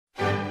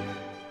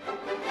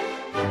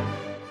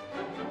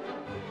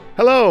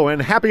Hello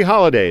and happy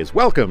holidays.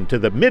 Welcome to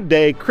the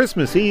Midday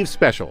Christmas Eve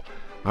special.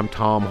 I'm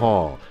Tom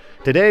Hall.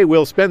 Today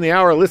we'll spend the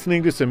hour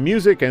listening to some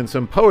music and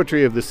some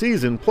poetry of the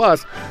season,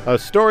 plus a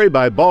story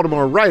by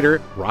Baltimore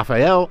writer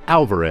Rafael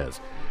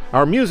Alvarez.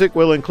 Our music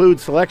will include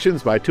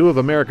selections by two of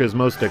America's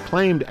most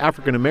acclaimed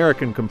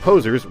African-American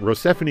composers,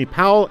 Rosephany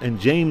Powell and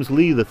James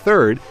Lee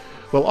III.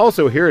 We'll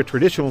also hear a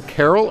traditional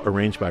carol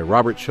arranged by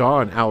Robert Shaw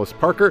and Alice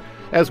Parker,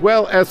 as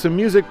well as some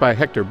music by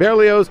Hector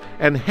Berlioz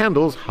and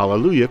Handel's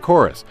Hallelujah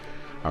Chorus.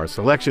 Our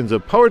selections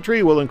of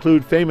poetry will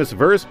include famous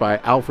verse by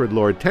Alfred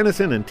Lord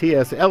Tennyson and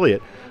T.S.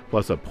 Eliot,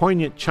 plus a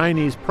poignant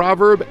Chinese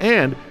proverb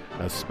and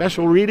a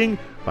special reading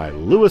by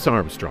Louis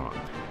Armstrong.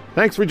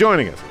 Thanks for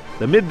joining us.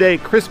 The Midday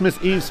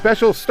Christmas Eve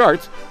special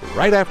starts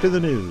right after the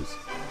news.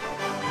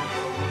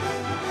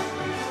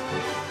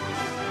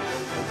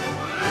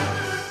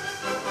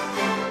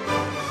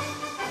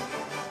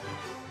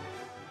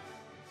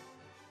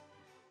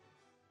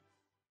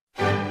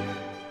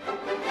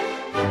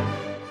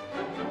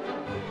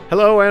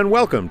 Hello and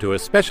welcome to a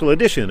special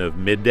edition of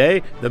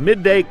Midday, the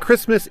Midday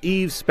Christmas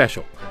Eve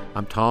Special.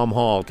 I'm Tom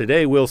Hall.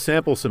 Today we'll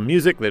sample some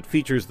music that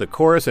features the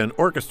chorus and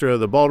orchestra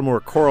of the Baltimore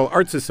Choral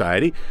Art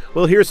Society.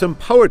 We'll hear some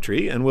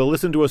poetry and we'll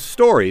listen to a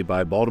story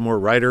by Baltimore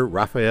writer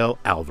Rafael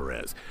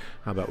Alvarez.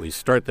 How about we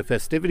start the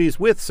festivities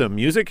with some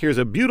music? Here's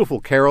a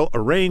beautiful carol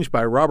arranged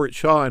by Robert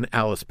Shaw and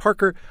Alice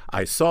Parker.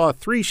 I saw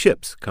three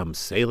ships come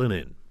sailing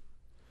in.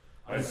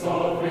 I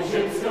saw three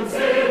ships come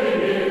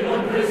sailing in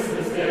on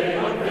Christmas Day,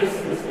 on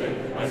Christmas Day.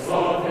 I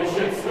saw three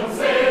ships come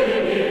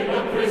sailing in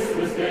on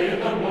Christmas Day in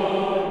the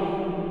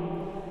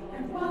morning.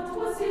 And what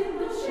was in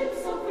those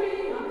ships so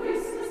free on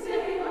Christmas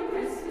Day, on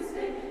Christmas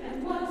Day?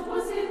 And what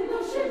was in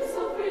those ships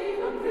so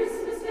free on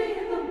Christmas Day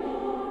in the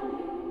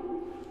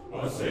morning?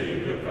 Our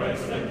Savior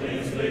Christ and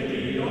His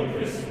Lady on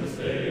Christmas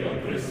Day,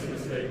 on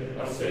Christmas Day.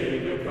 Our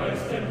Savior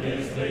Christ and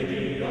His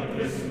Lady on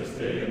Christmas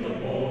Day in the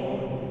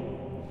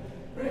morning.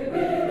 Bring me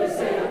the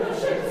sail, the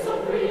ships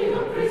so free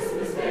on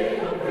Christmas Day,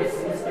 on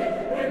Christmas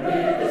Day. Bring me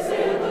the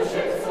sail, the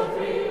ships so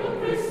free on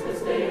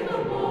Christmas Day in the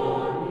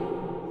morning.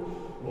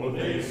 Oh,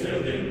 they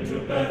sailed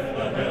into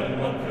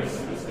Bethlehem on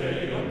Christmas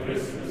Day, on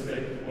Christmas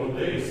Day. Oh,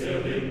 they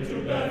sailed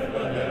into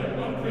Bethlehem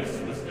on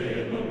Christmas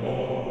Day in the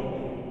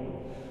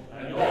morning.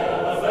 And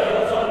all the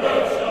bells on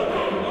earth shall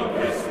ring on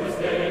Christmas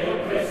Day,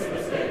 on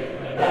Christmas Day.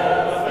 And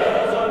all the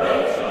bells on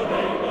earth shall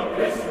ring on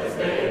Christmas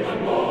Day in the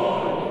morning.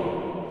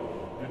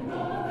 And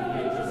all the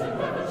angels in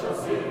heaven shall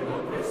sing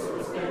on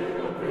Christmas Day,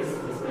 on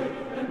Christmas Day.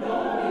 And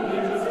all the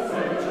angels in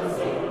heaven shall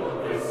sing on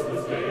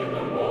Christmas Day in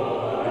the morning.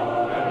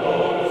 And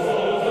all the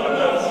souls on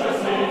earth shall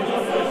sing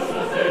on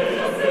Christmas Day,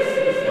 on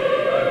Christmas Day.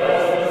 And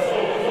all the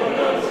souls on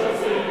earth shall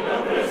sing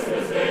on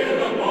Christmas Day in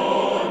the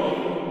morning.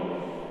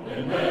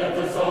 And let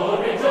us all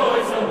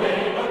rejoice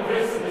amen on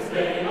Christmas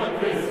Day, on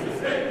Christmas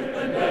Day.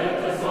 And let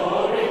us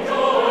all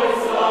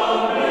rejoice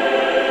amen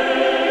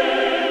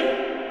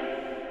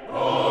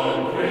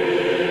on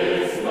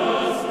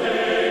Christmas Day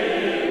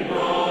in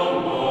the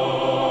morning.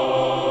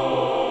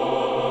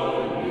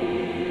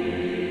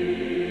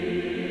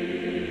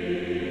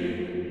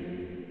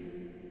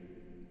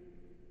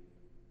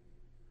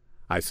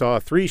 I saw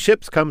three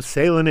ships come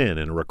sailing in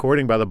a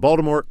recording by the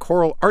Baltimore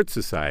Choral Art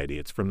Society.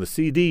 It's from the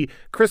CD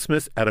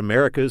Christmas at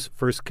America's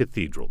First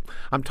Cathedral.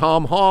 I'm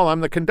Tom Hall. I'm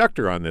the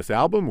conductor on this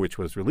album, which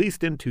was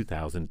released in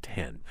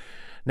 2010.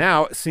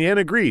 Now,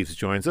 Sienna Greaves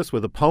joins us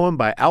with a poem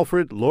by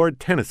Alfred Lord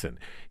Tennyson.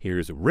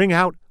 Here's Ring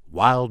Out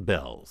Wild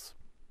Bells.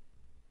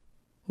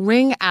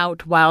 Ring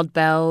out, wild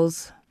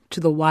bells, to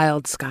the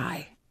wild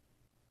sky.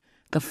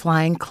 The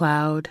flying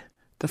cloud,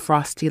 the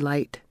frosty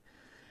light.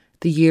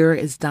 The year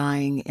is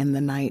dying in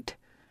the night.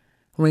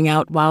 Ring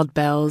out, wild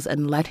bells,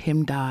 and let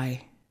him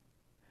die.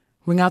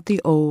 Ring out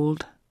the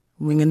old,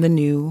 ring in the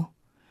new.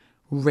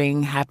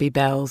 Ring happy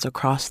bells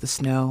across the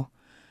snow.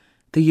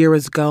 The year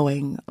is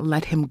going,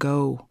 let him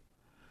go.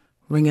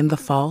 Ring in the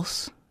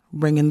false,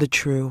 ring in the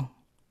true.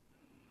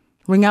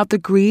 Ring out the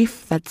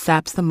grief that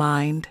saps the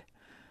mind.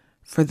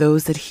 For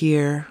those that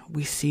hear,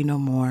 we see no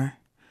more.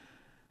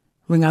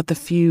 Ring out the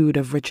feud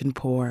of rich and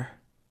poor.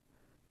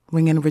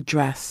 Ring in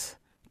redress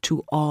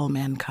to all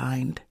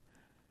mankind.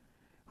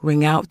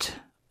 Ring out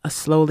a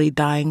slowly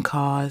dying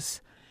cause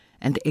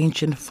and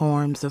ancient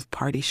forms of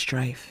party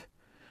strife.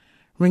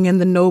 Ring in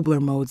the nobler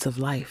modes of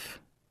life,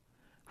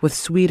 with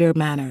sweeter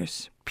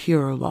manners,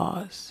 purer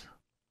laws.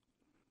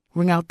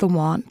 Ring out the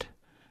want,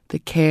 the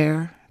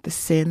care, the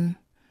sin,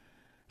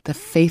 the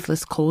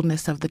faithless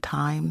coldness of the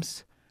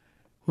times.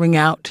 Ring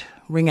out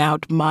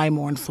my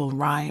mournful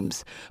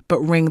rhymes, but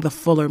ring the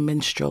fuller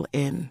minstrel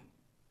in.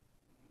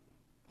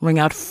 Ring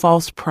out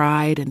false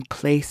pride and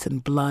place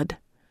and blood,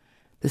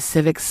 the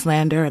civic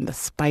slander and the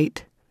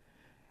spite.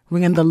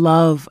 Ring in the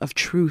love of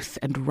truth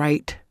and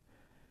right.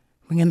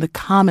 Ring in the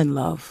common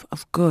love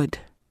of good.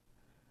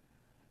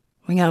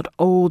 Ring out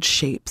old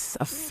shapes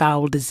of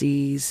foul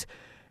disease.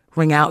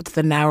 Ring out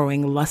the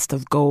narrowing lust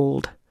of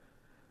gold.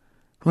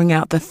 Ring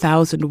out the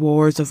 1,000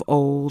 wars of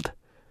old.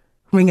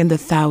 Ring in the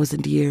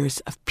 1,000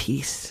 years of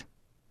peace.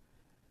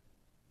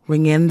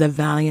 Ring in the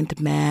valiant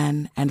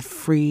man and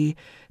free,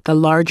 the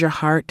larger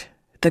heart,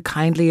 the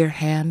kindlier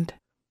hand.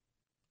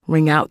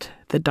 Ring out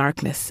the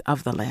darkness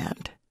of the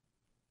land.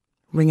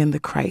 Ring in the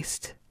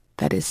Christ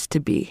that is to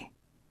be.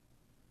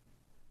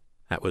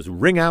 That was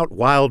Ring Out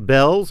Wild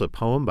Bells, a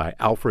poem by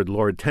Alfred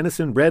Lord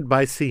Tennyson, read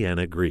by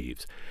Sienna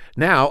Greaves.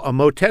 Now, a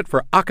motet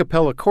for a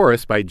cappella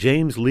chorus by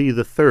James Lee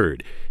III.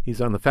 He's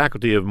on the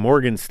faculty of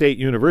Morgan State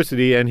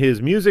University, and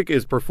his music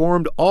is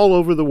performed all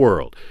over the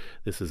world.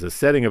 This is a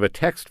setting of a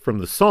text from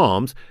the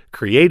Psalms,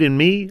 Create in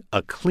Me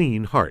a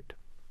Clean Heart.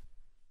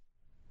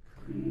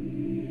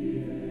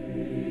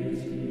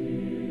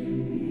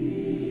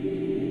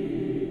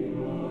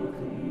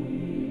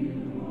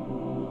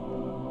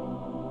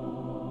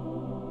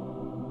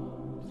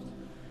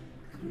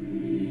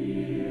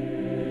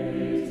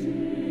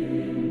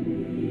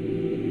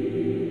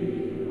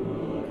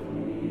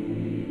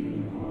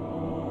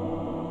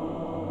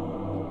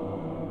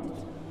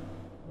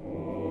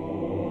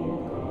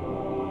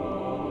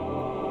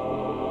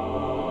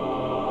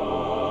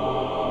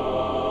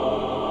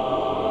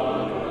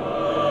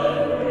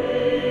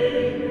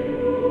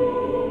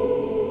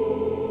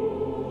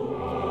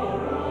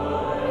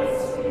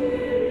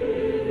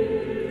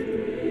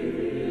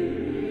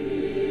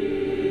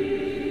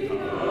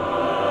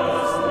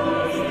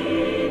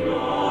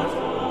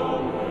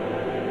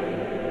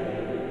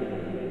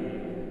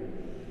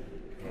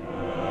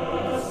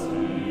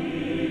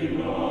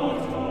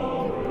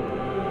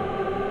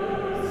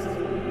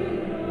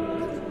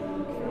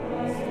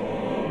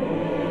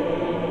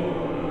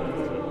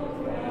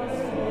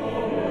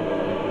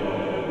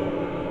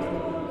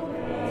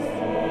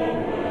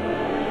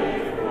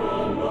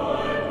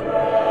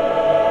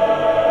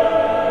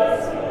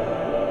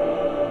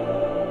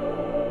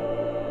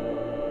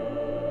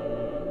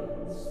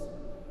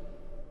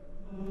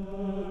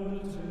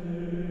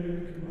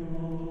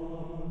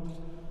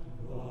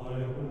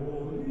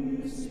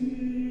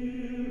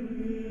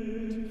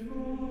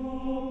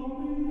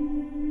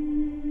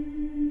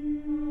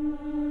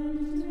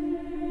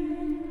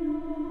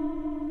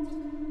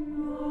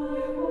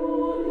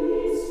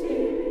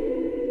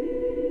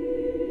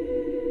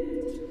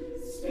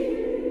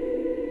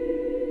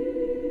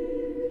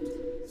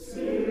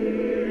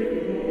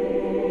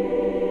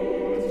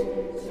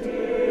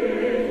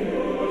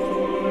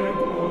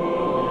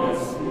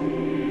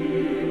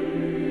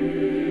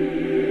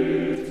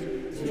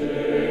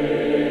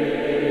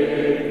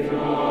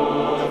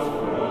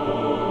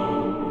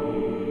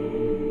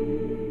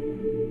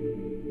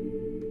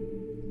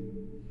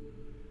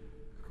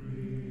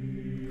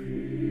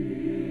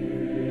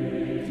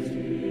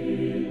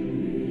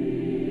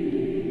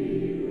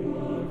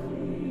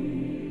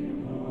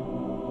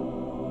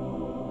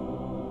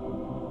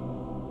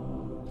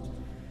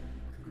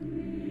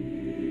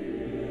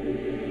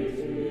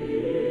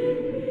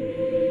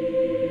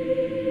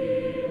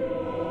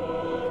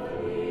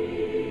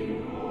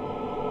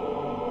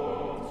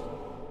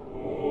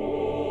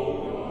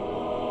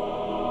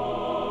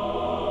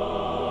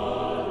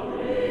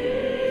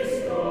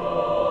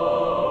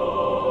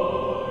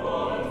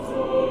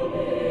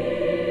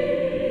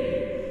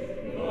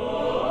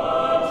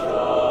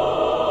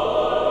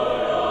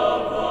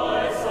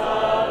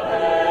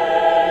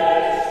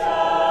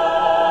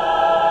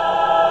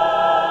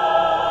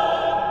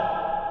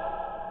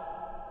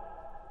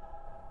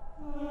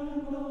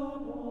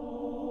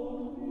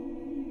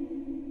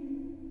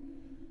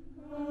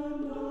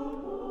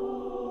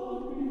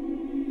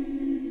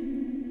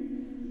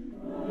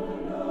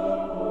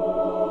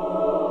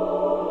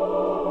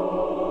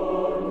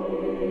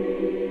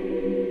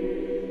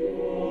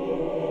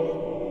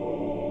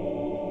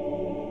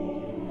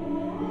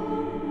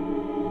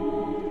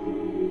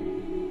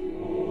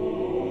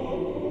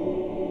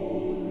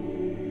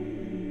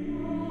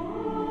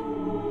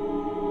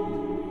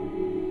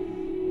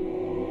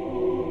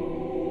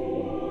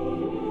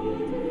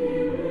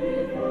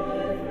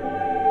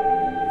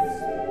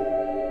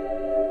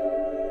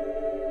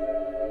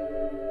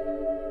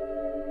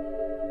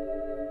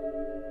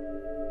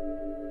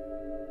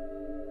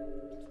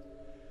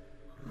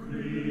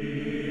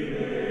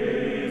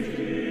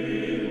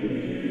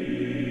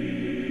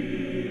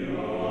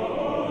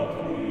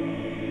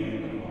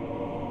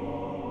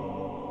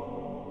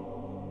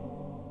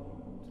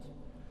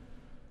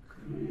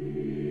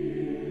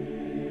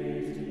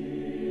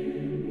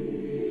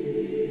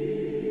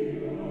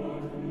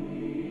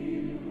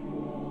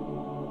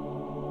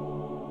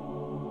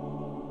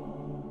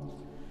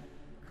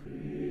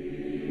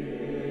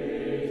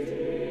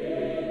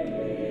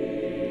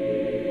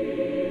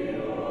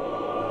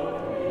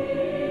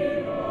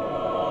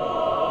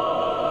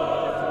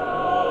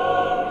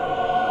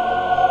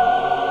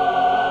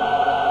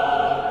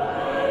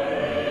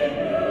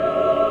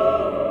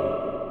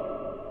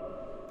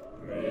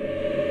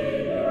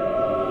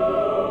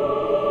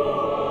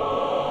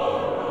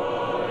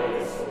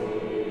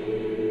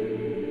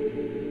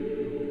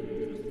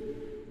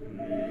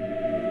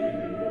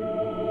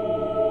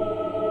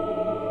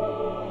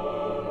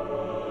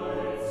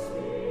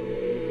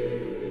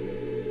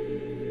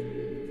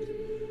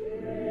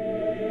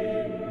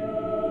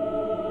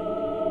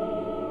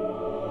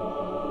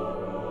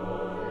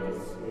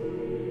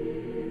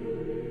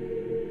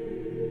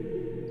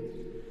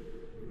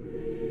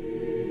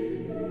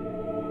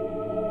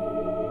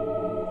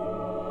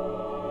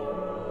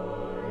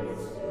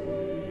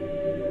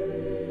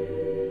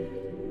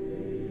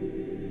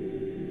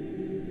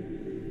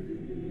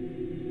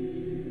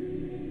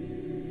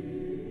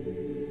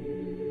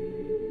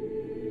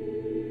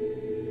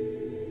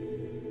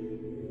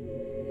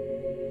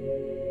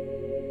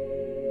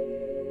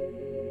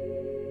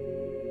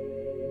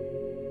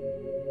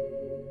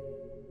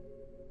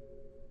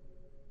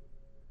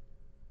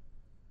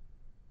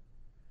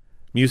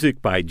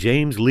 Music by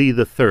James Lee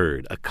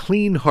III, A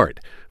Clean Heart,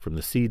 from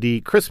the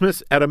CD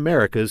Christmas at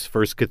America's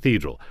First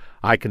Cathedral.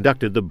 I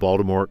conducted the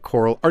Baltimore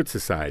Choral Art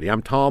Society.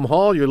 I'm Tom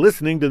Hall. You're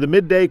listening to the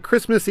Midday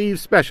Christmas Eve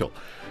Special.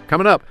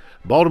 Coming up,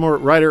 Baltimore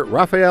writer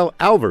Rafael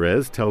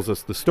Alvarez tells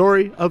us the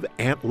story of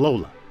Aunt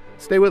Lola.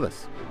 Stay with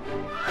us.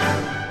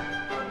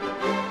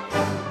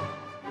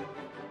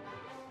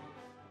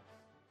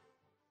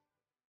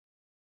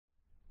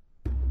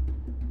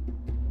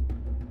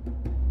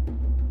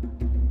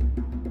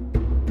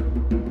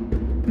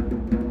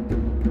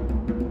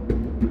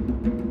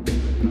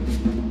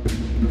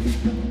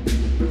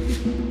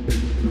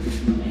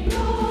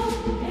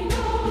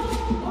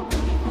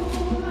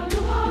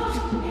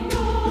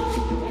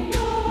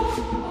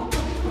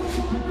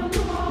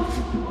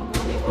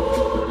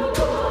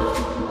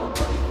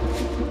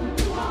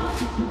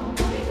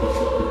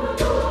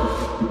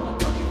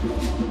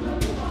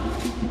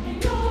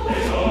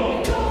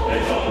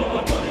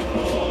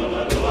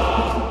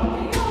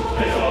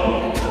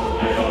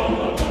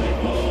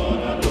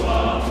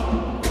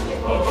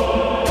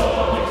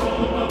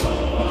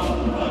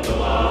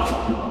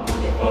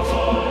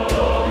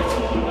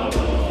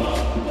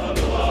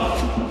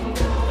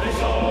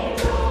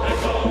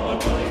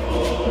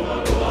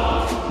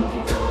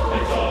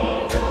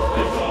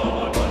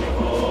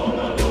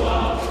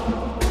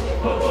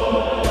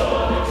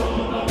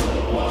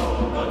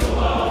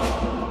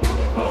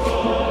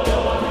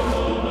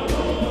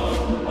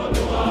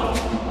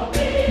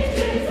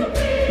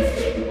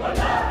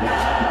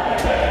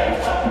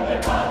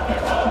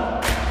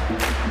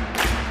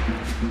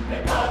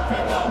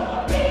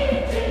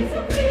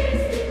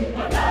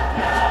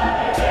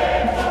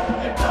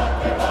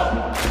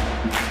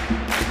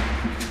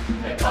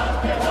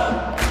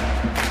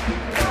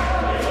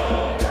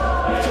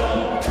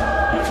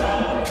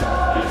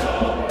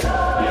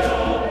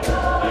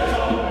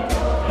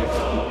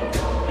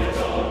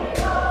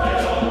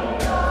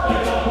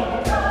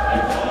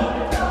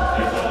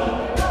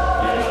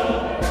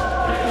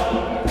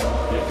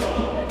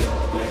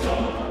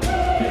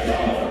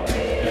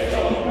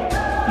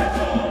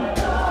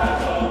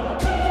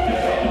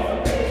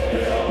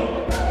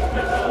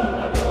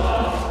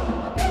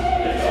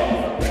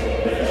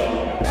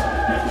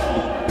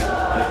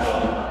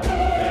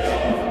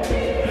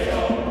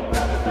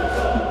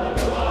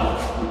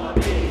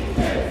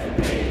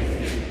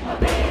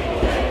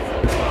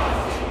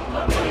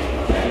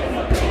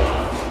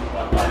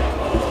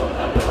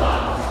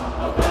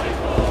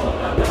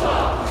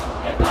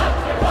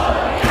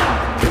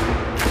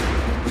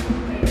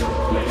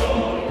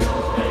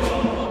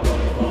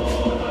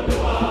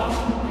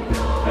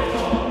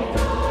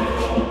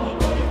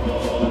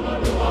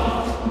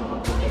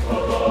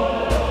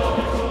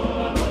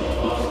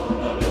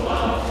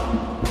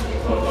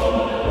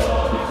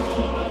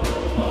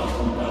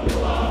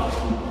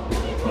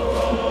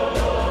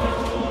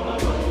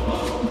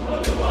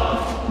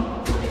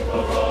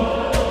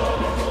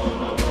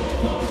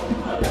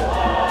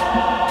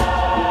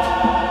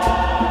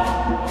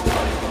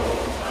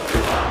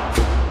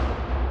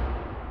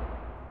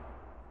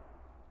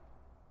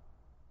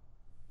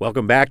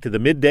 Welcome back to the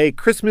Midday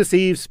Christmas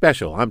Eve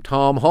Special. I'm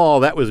Tom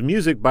Hall. That was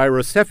music by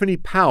Rosephanie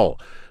Powell,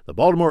 the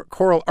Baltimore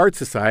Choral Art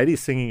Society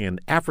singing an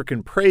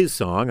African praise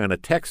song on a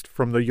text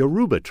from the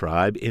Yoruba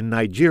tribe in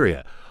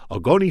Nigeria,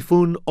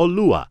 Ogonifun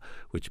Olua,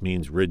 which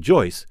means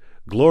rejoice,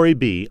 glory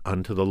be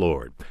unto the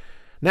Lord.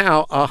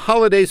 Now, a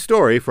holiday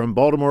story from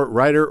Baltimore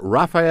writer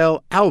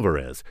Rafael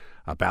Alvarez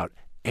about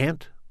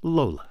Aunt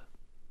Lola.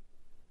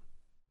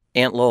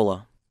 Aunt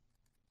Lola.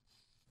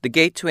 The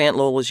gate to Aunt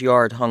Lola's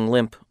yard hung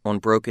limp on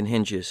broken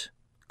hinges,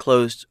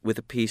 closed with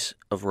a piece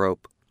of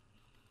rope.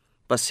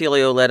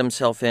 Basilio let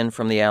himself in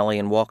from the alley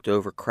and walked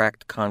over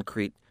cracked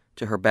concrete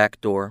to her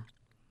back door.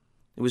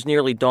 It was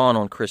nearly dawn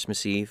on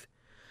Christmas Eve,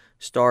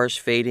 stars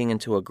fading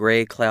into a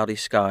gray, cloudy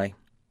sky,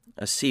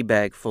 a sea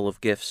bag full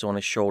of gifts on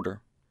his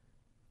shoulder.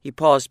 He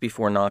paused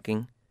before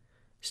knocking,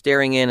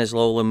 staring in as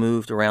Lola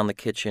moved around the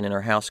kitchen in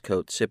her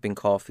housecoat, sipping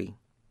coffee.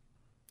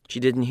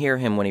 She didn't hear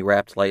him when he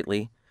rapped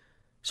lightly,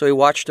 so he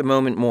watched a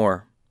moment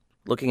more,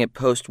 looking at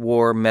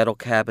post-war metal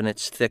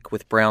cabinets thick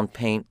with brown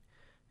paint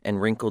and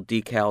wrinkled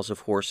decals of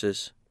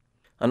horses,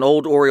 an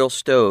old Oriole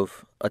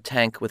stove, a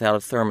tank without a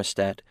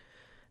thermostat,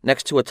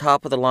 next to a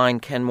top-of-the-line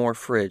Kenmore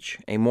fridge,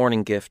 a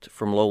morning gift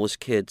from Lola's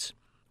kids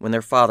when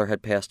their father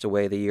had passed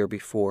away the year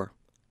before.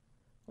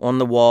 On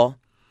the wall,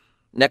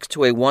 next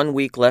to a 1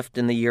 week left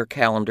in the year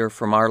calendar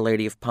from Our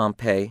Lady of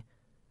Pompeii,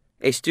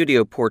 a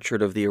studio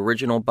portrait of the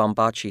original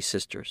Bambacci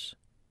sisters,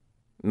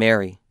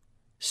 Mary,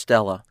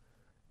 Stella,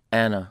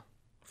 Anna,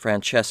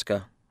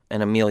 Francesca,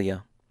 and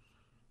Amelia,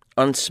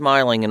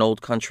 unsmiling in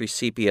old country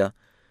sepia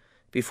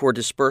before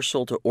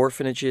dispersal to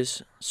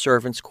orphanages,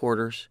 servants'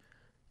 quarters,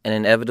 and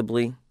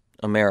inevitably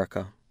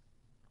America.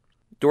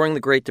 During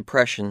the Great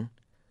Depression,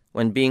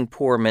 when being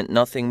poor meant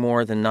nothing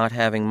more than not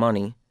having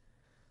money,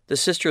 the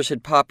sisters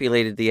had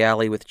populated the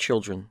alley with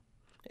children,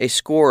 a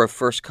score of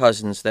first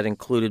cousins that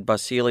included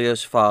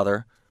Basilio's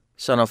father,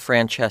 son of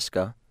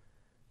Francesca,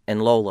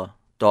 and Lola,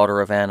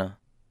 daughter of Anna.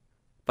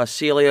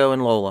 Basilio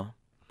and Lola,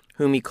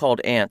 whom he called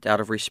Aunt out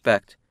of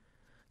respect.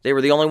 They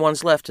were the only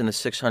ones left in the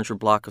 600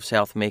 block of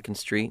South Macon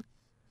Street.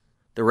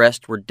 The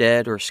rest were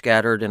dead or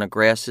scattered in a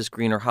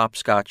grass-is-greener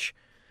hopscotch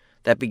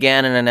that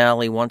began in an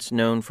alley once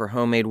known for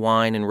homemade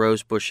wine and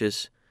rose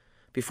bushes,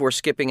 before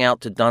skipping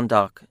out to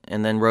Dundalk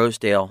and then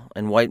Rosedale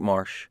and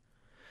Whitemarsh,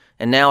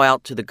 and now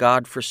out to the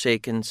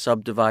God-forsaken,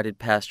 subdivided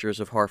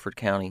pastures of Harford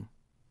County.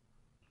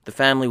 The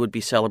family would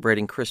be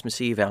celebrating Christmas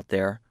Eve out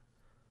there,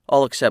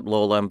 all except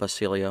Lola and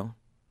Basilio.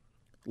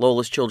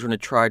 Lola's children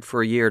had tried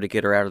for a year to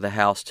get her out of the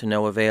house to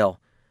no avail,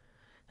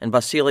 and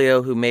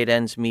Basilio, who made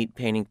ends meet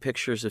painting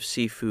pictures of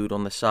seafood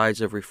on the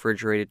sides of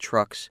refrigerated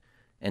trucks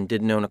and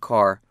didn't own a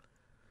car,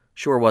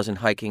 sure wasn't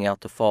hiking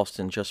out to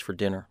Falston just for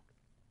dinner.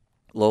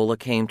 Lola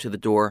came to the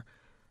door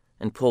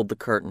and pulled the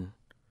curtain,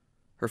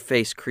 her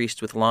face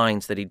creased with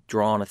lines that he'd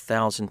drawn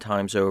 1,000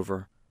 times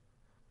over.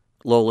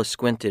 Lola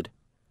squinted,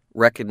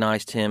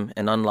 recognized him,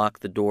 and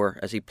unlocked the door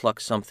as he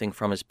plucked something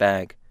from his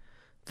bag,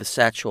 the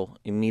satchel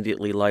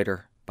immediately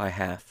lighter by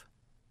half.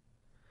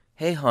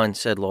 "Hey, hon,"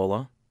 said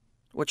Lola.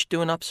 "What you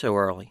doing up so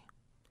early?"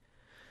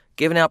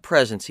 "Giving out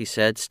presents," he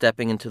said,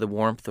 stepping into the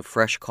warmth of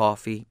fresh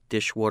coffee,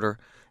 dishwater,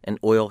 and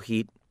oil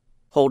heat,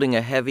 holding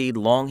a heavy,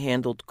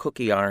 long-handled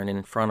cookie iron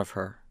in front of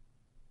her.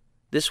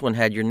 "This one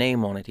had your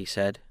name on it," he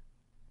said.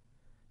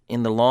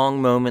 In the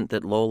long moment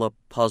that Lola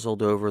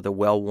puzzled over the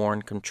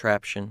well-worn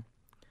contraption,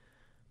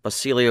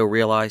 Basilio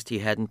realized he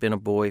hadn't been a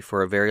boy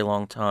for a very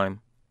long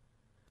time.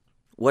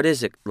 "What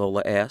is it?"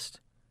 Lola asked.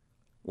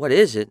 "What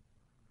is it?"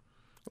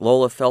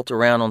 Lola felt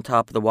around on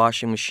top of the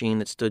washing machine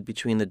that stood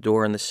between the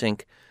door and the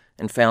sink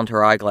and found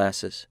her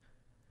eyeglasses.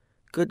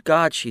 "Good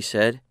God," she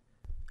said,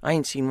 "I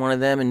ain't seen one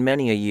of them in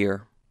many a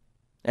year."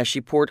 As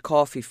she poured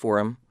coffee for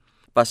him,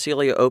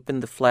 Basilio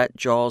opened the flat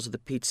jaws of the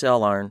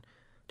Petzl iron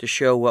to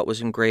show what was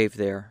engraved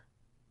there.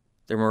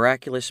 The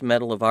miraculous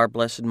medal of Our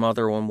Blessed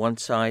Mother on one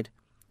side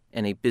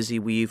and a busy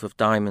weave of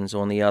diamonds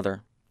on the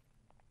other.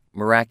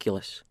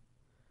 Miraculous.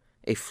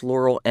 A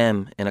floral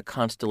M in a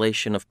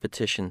constellation of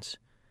petitions,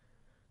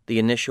 the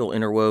initial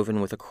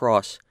interwoven with a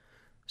cross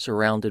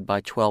surrounded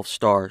by 12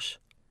 stars.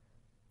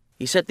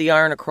 He set the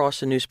iron across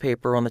the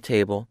newspaper on the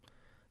table,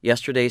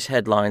 yesterday's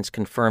headlines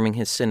confirming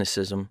his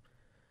cynicism,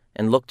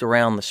 and looked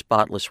around the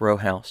spotless row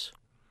house.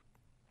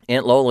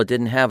 Aunt Lola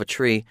didn't have a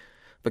tree,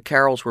 but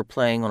carols were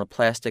playing on a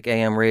plastic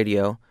AM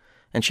radio,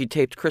 and she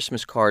taped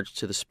Christmas cards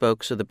to the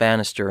spokes of the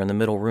banister in the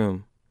middle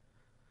room.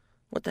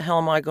 "What the hell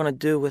am I going to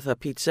do with a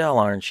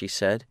Petzl iron?" she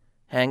said.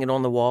 "Hang it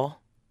on the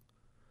wall?"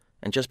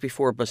 And just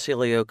before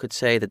Basilio could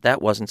say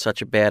that wasn't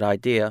such a bad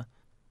idea,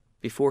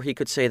 before he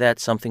could say that,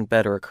 something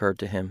better occurred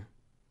to him.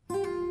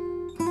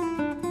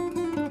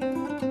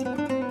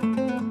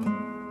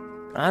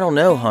 "I don't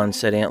know, hon,"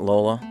 said Aunt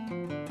Lola.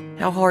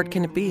 "How hard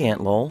can it be,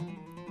 Aunt Lol?"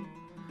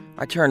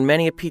 "I turned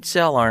many a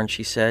Petzl iron,"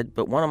 she said,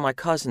 "but one of my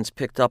cousins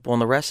picked up on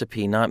the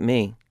recipe, not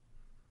me."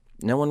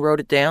 "No one wrote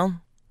it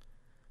down?"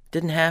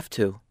 "Didn't have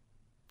to,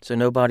 so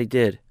nobody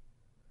did."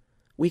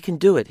 "We can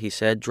do it," he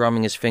said,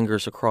 drumming his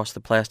fingers across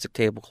the plastic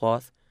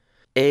tablecloth.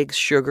 "Eggs,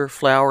 sugar,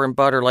 flour, and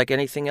butter like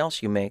anything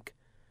else you make."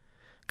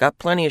 "Got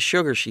plenty of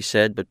sugar," she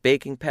said, "but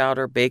baking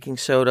powder, baking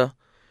soda,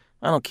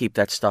 I don't keep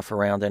that stuff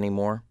around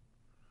anymore."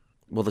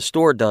 "Well, the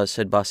store does,"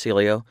 said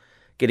Basilio,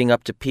 getting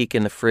up to peek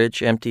in the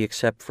fridge, empty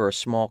except for a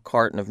small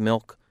carton of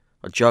milk,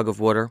 a jug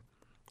of water,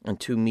 and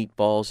 2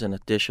 meatballs and a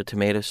dish of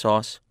tomato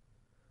sauce.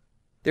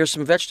 "There's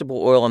some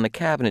vegetable oil in the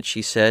cabinet,"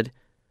 she said,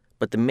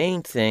 "but the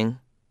main thing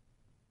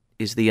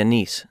is the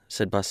anise,"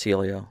 said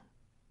Basilio.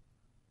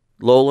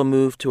 Lola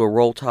moved to a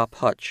roll-top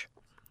hutch,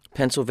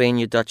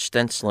 Pennsylvania Dutch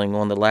stenciling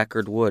on the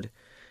lacquered wood,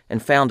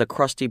 and found a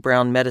crusty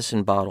brown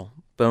medicine bottle,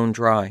 bone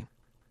dry.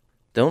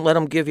 "Don't let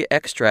 'em give you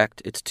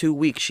extract. It's too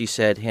weak," she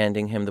said,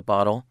 handing him the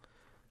bottle.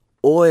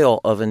 "Oil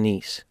of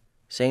anise,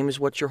 same as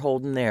what you're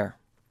holding there."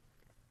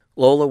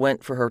 Lola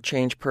went for her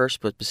change purse,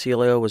 but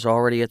Basilio was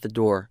already at the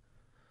door.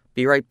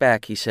 "Be right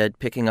back," he said,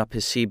 picking up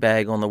his sea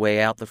bag on the way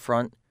out the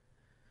front.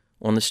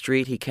 On the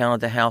street, he counted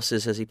the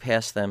houses as he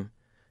passed them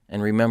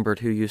and remembered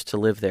who used to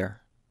live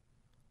there.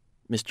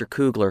 Mr.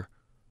 Kugler,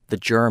 the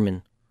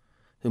German,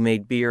 who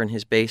made beer in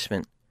his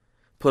basement,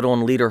 put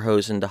on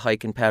lederhosen to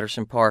hike in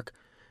Patterson Park,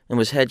 and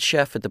was head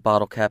chef at the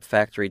bottle cap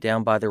factory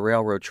down by the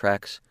railroad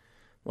tracks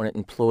when it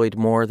employed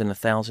more than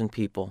 1,000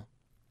 people.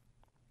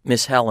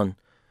 Miss Helen,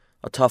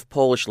 a tough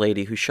Polish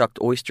lady who shucked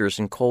oysters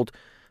in cold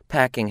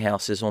packing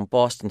houses on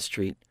Boston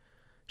Street.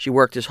 She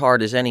worked as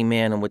hard as any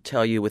man and would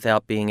tell you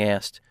without being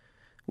asked,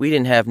 "We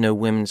didn't have no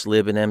women's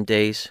lib in them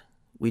days.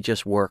 We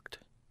just worked."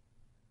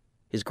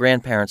 His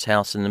grandparents'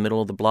 house in the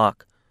middle of the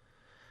block,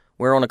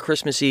 where on a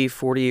Christmas Eve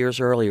 40 years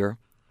earlier,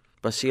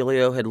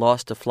 Basilio had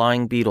lost a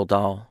flying beetle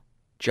doll,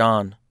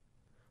 John.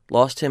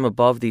 Lost him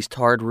above these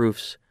tarred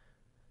roofs,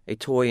 a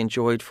toy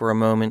enjoyed for a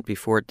moment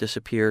before it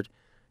disappeared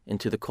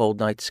into the cold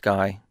night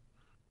sky.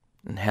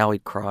 And how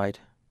he'd cried.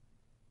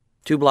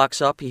 2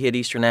 blocks up, he hit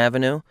Eastern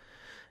Avenue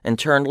and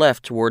turned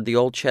left toward the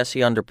old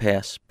Chessie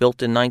Underpass,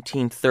 built in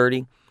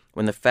 1930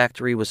 when the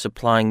factory was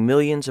supplying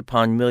millions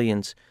upon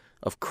millions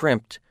of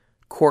crimped,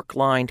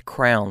 cork-lined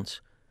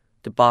crowns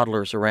to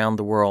bottlers around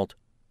the world.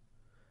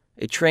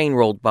 A train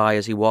rolled by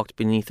as he walked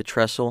beneath a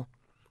trestle,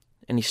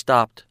 and he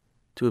stopped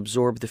to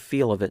absorb the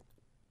feel of it,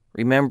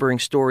 remembering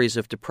stories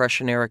of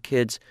Depression-era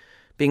kids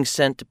being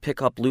sent to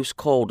pick up loose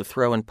coal to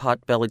throw in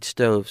pot-bellied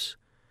stoves,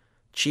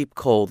 cheap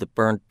coal that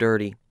burned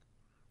dirty,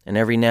 and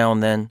every now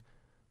and then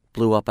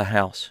blew up a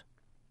house.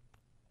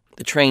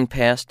 The train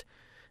passed,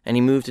 and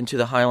he moved into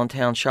the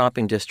Highlandtown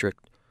shopping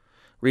district,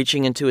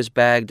 reaching into his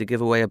bag to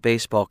give away a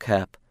baseball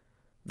cap,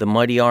 the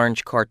mighty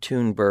orange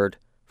cartoon bird,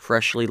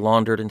 freshly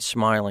laundered and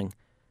smiling,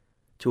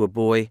 to a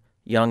boy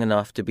young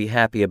enough to be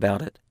happy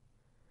about it.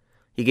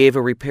 He gave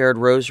a repaired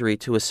rosary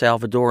to a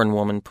Salvadoran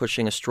woman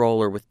pushing a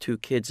stroller with 2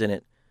 kids in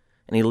it,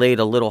 and he laid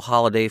a little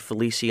holiday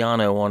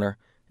Feliciano on her,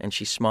 and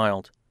she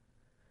smiled.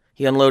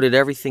 He unloaded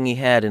everything he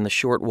had in the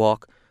short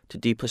walk to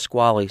Di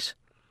Pasquale's,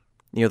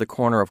 near the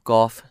corner of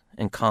Gulf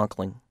and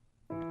Conkling.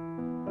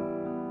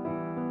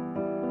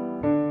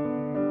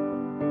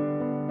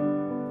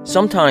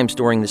 Sometimes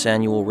during this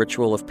annual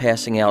ritual of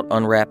passing out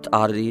unwrapped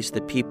oddities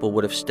that people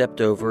would have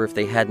stepped over if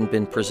they hadn't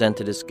been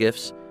presented as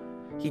gifts,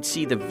 he'd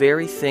see the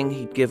very thing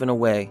he'd given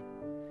away,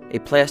 a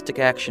plastic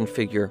action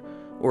figure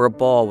or a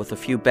ball with a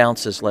few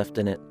bounces left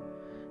in it,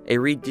 a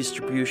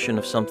redistribution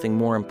of something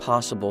more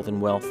impossible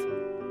than wealth.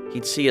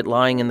 He'd see it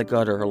lying in the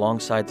gutter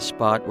alongside the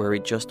spot where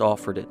he'd just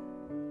offered it.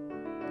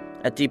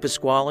 At Di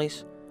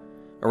Pasquale's,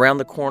 around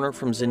the corner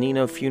from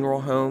Zanino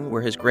Funeral Home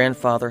where his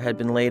grandfather had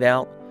been laid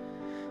out,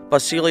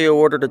 Basilio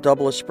ordered a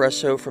double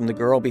espresso from the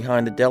girl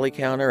behind the deli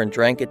counter and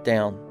drank it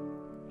down,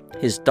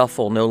 his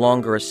duffel no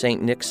longer a St.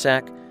 Nick's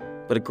sack,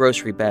 but a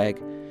grocery bag,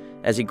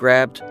 as he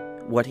grabbed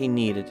what he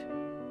needed.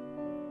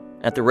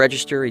 At the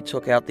register, he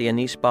took out the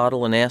anise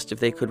bottle and asked if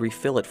they could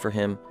refill it for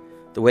him,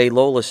 the way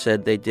Lola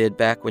said they did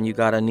back when you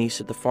got anise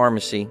at the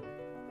pharmacy.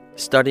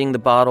 Studying the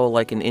bottle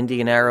like an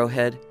Indian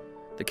arrowhead,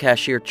 the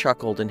cashier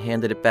chuckled and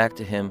handed it back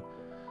to him,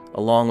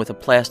 along with a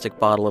plastic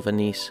bottle of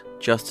anise,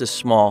 just as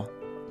small,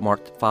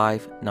 marked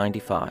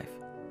 $5.95.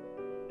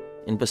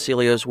 In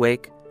Basilio's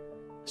wake,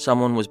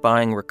 someone was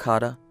buying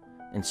ricotta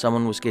and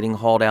someone was getting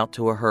hauled out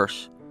to a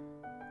hearse.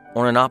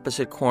 On an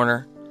opposite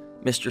corner,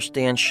 Mr.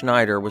 Stan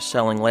Schneider was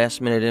selling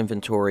last-minute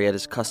inventory at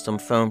his custom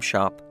foam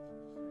shop,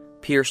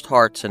 pierced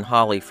hearts and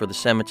holly for the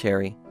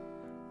cemetery,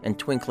 and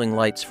twinkling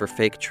lights for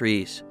fake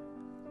trees.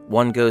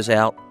 One goes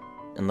out,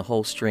 and the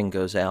whole string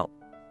goes out.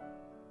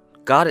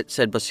 "Got it,"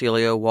 said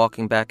Basilio,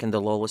 walking back into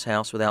Lola's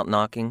house without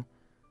knocking.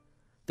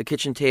 The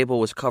kitchen table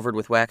was covered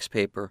with wax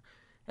paper,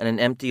 and an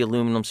empty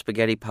aluminum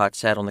spaghetti pot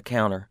sat on the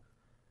counter.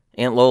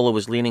 Aunt Lola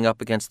was leaning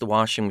up against the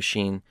washing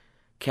machine,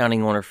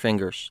 counting on her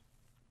fingers.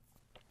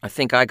 "I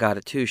think I got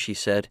it too," she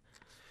said.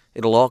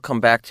 "It'll all come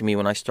back to me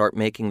when I start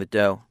making the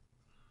dough."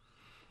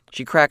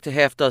 She cracked a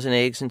half-dozen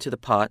eggs into the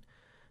pot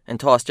and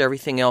tossed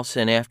everything else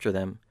in after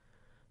them,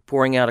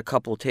 pouring out a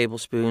couple of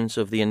tablespoons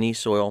of the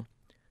anise oil,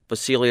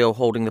 Basilio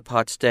holding the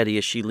pot steady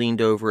as she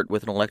leaned over it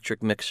with an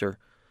electric mixer,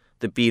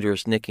 the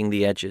beaters nicking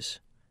the edges.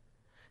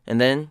 And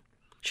then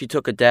she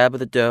took a dab of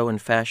the dough and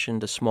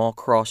fashioned a small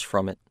cross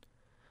from it,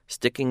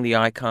 sticking the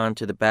icon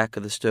to the back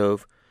of the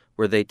stove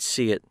where they'd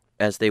see it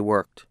as they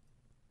worked.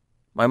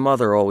 "My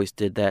mother always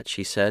did that,"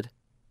 she said.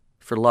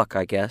 "For luck,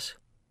 I guess."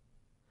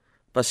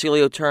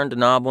 Basilio turned a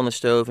knob on the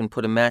stove and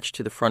put a match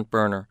to the front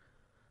burner.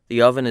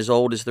 The oven as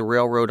old as the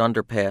railroad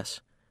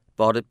underpass,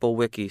 bought at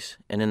Bulwicki's,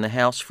 and in the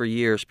house for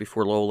years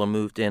before Lola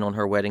moved in on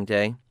her wedding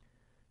day.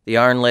 The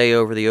iron lay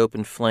over the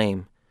open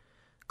flame.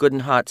 "Good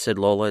and hot," said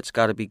Lola. "It's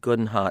got to be good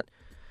and hot."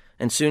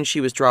 And soon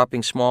she was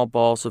dropping small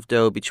balls of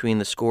dough between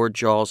the scored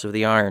jaws of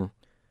the iron.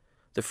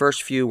 The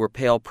first few were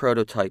pale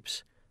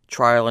prototypes,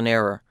 trial and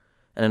error,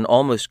 and an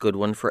almost good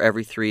one for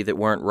every 3 that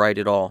weren't right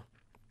at all.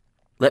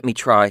 "Let me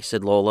try,"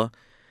 said Lola,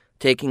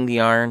 taking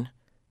the iron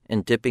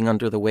and dipping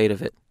under the weight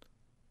of it.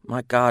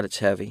 "My God, it's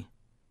heavy."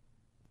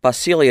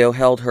 Basilio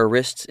held her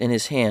wrists in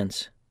his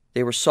hands.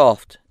 They were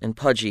soft and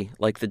pudgy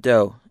like the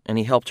dough, and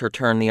he helped her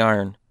turn the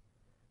iron.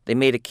 They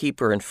made a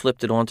keeper and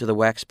flipped it onto the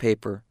wax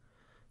paper.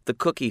 The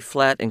cookie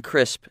flat and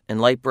crisp and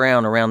light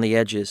brown around the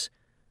edges.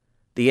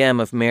 The M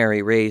of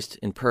Mary raised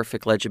in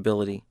perfect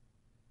legibility.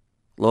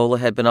 Lola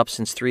had been up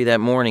since 3 that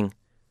morning,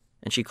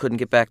 and she couldn't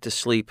get back to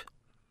sleep,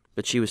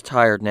 but she was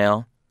tired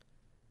now.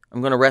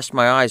 "I'm going to rest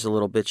my eyes a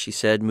little bit," she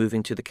said,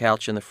 moving to the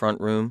couch in the front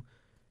room.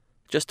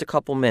 "Just a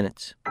couple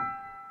minutes."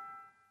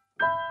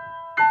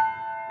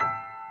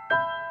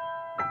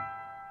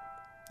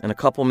 And a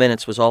couple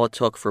minutes was all it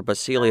took for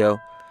Basilio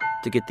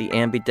to get the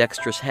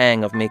ambidextrous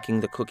hang of making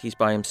the cookies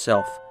by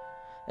himself,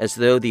 as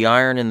though the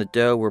iron and the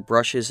dough were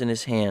brushes in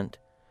his hand.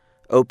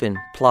 Open,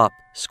 plop,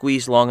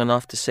 squeeze long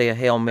enough to say a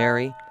Hail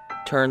Mary,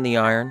 turn the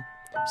iron,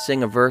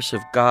 sing a verse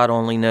of God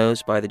Only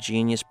Knows by the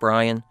genius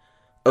Brian.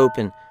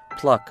 Open,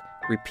 pluck,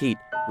 repeat,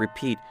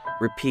 repeat,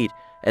 repeat,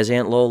 as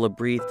Aunt Lola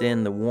breathed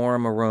in the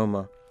warm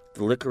aroma,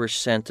 the licorice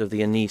scent of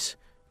the anise,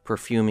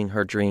 perfuming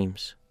her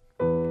dreams.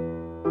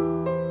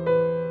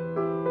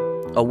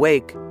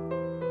 Awake,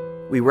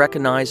 we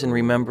recognize and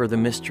remember the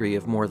mystery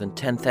of more than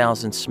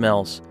 10,000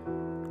 smells,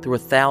 through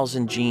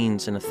 1,000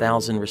 genes and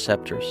 1,000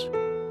 receptors.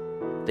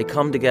 They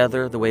come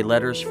together the way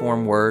letters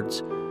form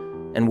words,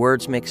 and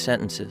words make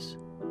sentences.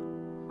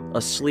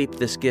 Asleep,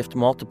 this gift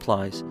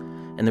multiplies,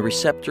 and the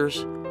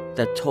receptors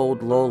that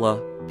told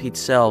Lola Pete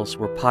cells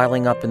were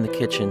piling up in the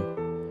kitchen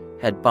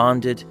had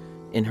bonded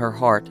in her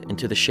heart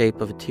into the shape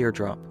of a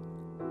teardrop.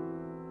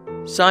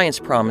 Science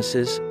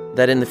promises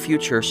that in the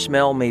future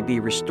smell may be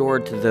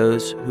restored to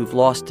those who've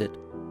lost it,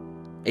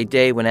 a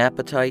day when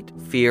appetite,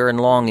 fear, and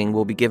longing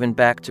will be given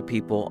back to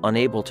people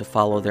unable to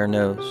follow their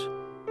nose.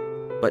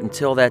 But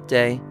until that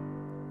day,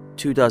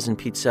 2 dozen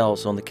Pete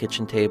cells on the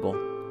kitchen table,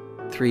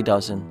 3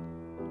 dozen,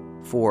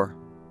 4.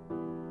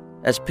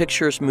 As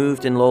pictures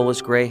moved in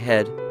Lola's gray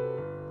head,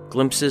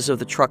 glimpses of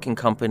the trucking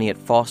company at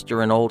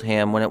Foster and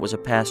Oldham when it was a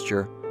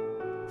pasture,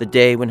 the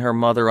day when her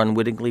mother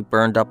unwittingly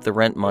burned up the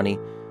rent money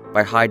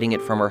by hiding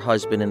it from her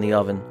husband in the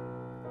oven.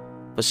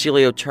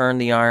 Basilio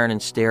turned the iron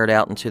and stared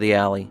out into the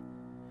alley.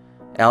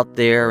 Out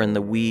there in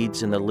the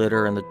weeds and the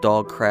litter and the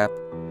dog crap,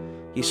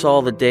 he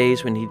saw the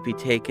days when he'd be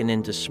taken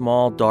into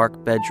small,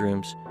 dark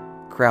bedrooms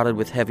crowded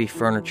with heavy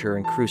furniture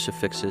and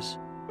crucifixes.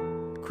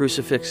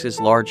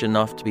 Crucifixes large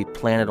enough to be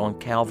planted on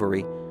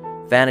Calvary,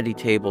 vanity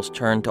tables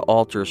turned to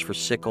altars for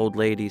sick old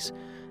ladies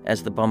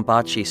as the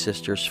Bombaci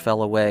sisters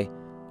fell away,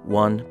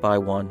 one by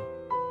one.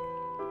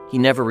 He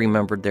never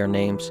remembered their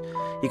names.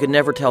 He could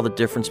never tell the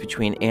difference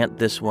between Aunt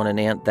this one and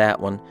Aunt that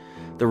one,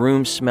 the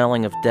room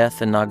smelling of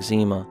death and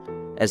Noxzema,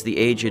 as the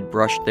aged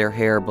brushed their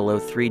hair below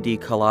 3D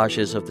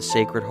collages of the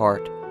Sacred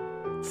Heart,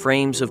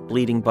 frames of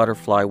bleeding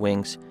butterfly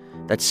wings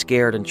that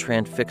scared and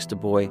transfixed a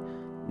boy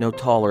no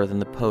taller than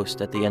the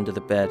post at the end of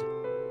the bed.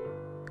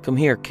 "Come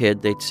here,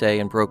 kid," they'd say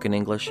in broken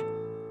English.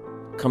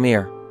 "Come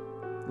here.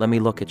 Let me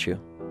look at you."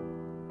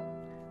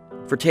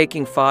 For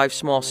taking 5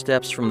 small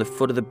steps from the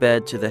foot of the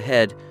bed to the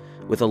head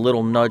with a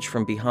little nudge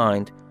from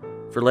behind,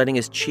 for letting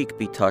his cheek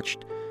be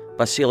touched,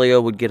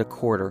 Basilio would get a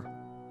quarter.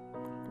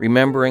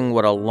 Remembering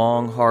what a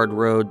long, hard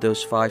road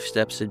those 5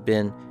 steps had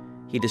been,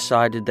 he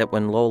decided that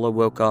when Lola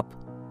woke up,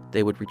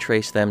 they would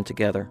retrace them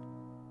together.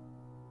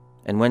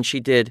 And when she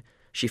did,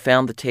 she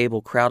found the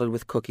table crowded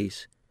with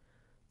cookies,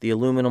 the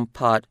aluminum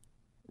pot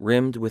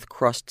rimmed with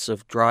crusts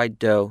of dried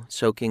dough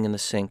soaking in the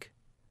sink.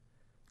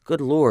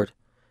 "Good Lord,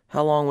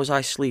 how long was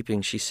I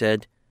sleeping?" she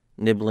said,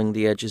 nibbling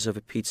the edges of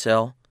a Pete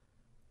cell.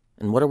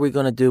 "And what are we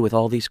going to do with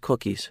all these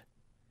cookies?"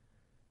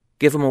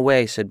 "Give 'em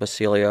away," said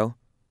Basilio.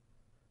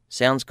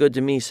 "Sounds good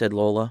to me," said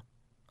Lola.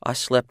 "I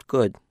slept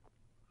good."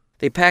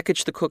 They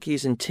packaged the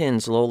cookies in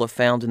tins Lola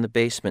found in the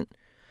basement,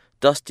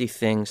 dusty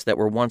things that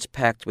were once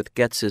packed with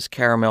Getz's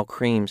caramel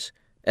creams,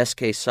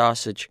 SK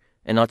sausage,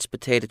 and Utz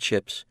potato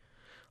chips,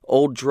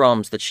 old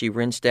drums that she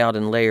rinsed out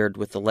and layered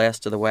with the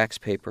last of the wax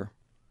paper.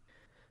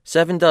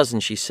 7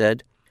 dozen, she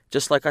said,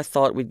 just like I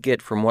thought we'd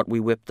get from what we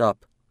whipped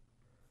up.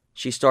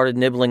 She started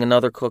nibbling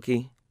another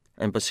cookie,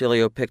 and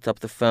Basilio picked up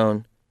the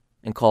phone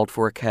and called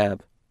for a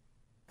cab.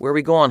 "Where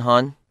we going,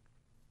 hon?"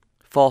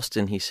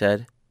 "Falston," he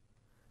said.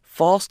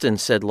 "Falston,"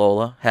 said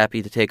Lola,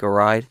 happy to take a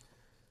ride.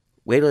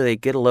 "Wait till they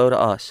get a load of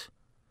us."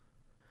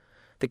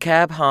 The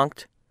cab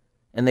honked,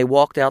 and they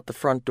walked out the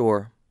front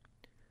door.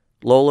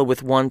 Lola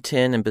with 1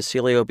 tin and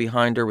Basilio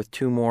behind her with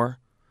 2 more.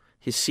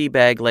 His sea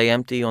bag lay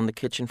empty on the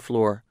kitchen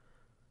floor.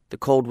 The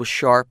cold was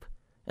sharp,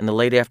 and the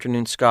late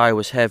afternoon sky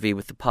was heavy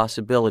with the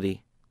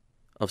possibility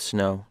of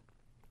snow.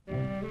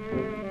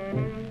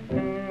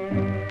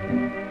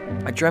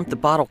 "I dreamt the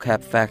bottle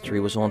cap factory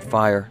was on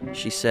fire,"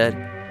 she said,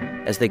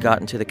 as they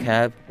got into the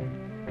cab.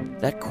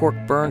 "That cork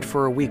burned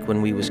for a week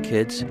when we was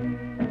kids.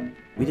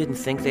 We didn't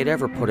think they'd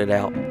ever put it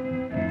out."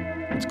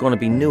 "It's going to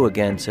be new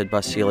again," said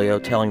Basilio,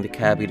 telling the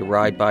cabbie to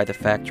ride by the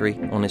factory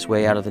on his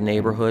way out of the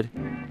neighborhood.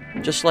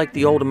 "Just like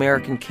the old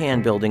American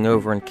can building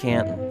over in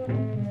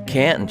Canton."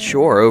 "Canton,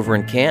 sure, over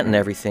in Canton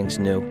everything's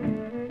new.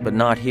 But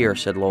not here,"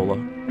 said Lola.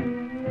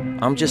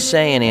 "I'm just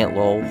saying, Aunt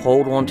Lowell,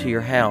 hold on to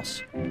your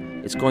house.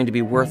 It's going to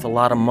be worth a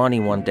lot of money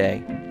one day."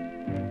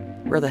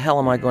 "Where the hell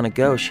am I going to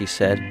go?" she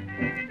said,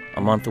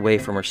 a month away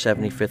from her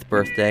 75th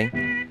birthday.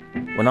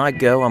 "When I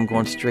go, I'm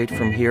going straight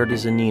from here to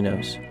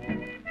Zanino's."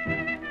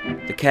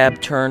 The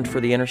cab turned for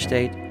the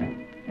interstate,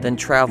 then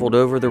traveled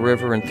over the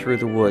river and through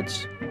the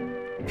woods,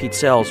 Pete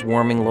cells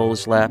warming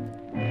Lola's lap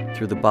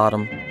through the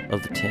bottom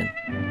of the tin.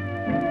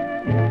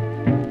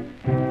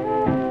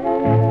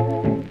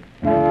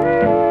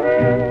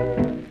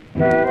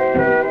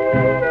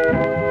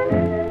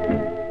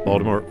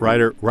 Baltimore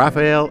writer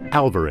Rafael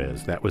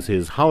Alvarez. That was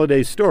his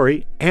holiday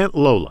story, Aunt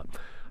Lola.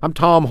 I'm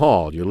Tom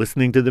Hall. You're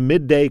listening to the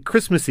Midday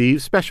Christmas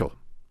Eve Special.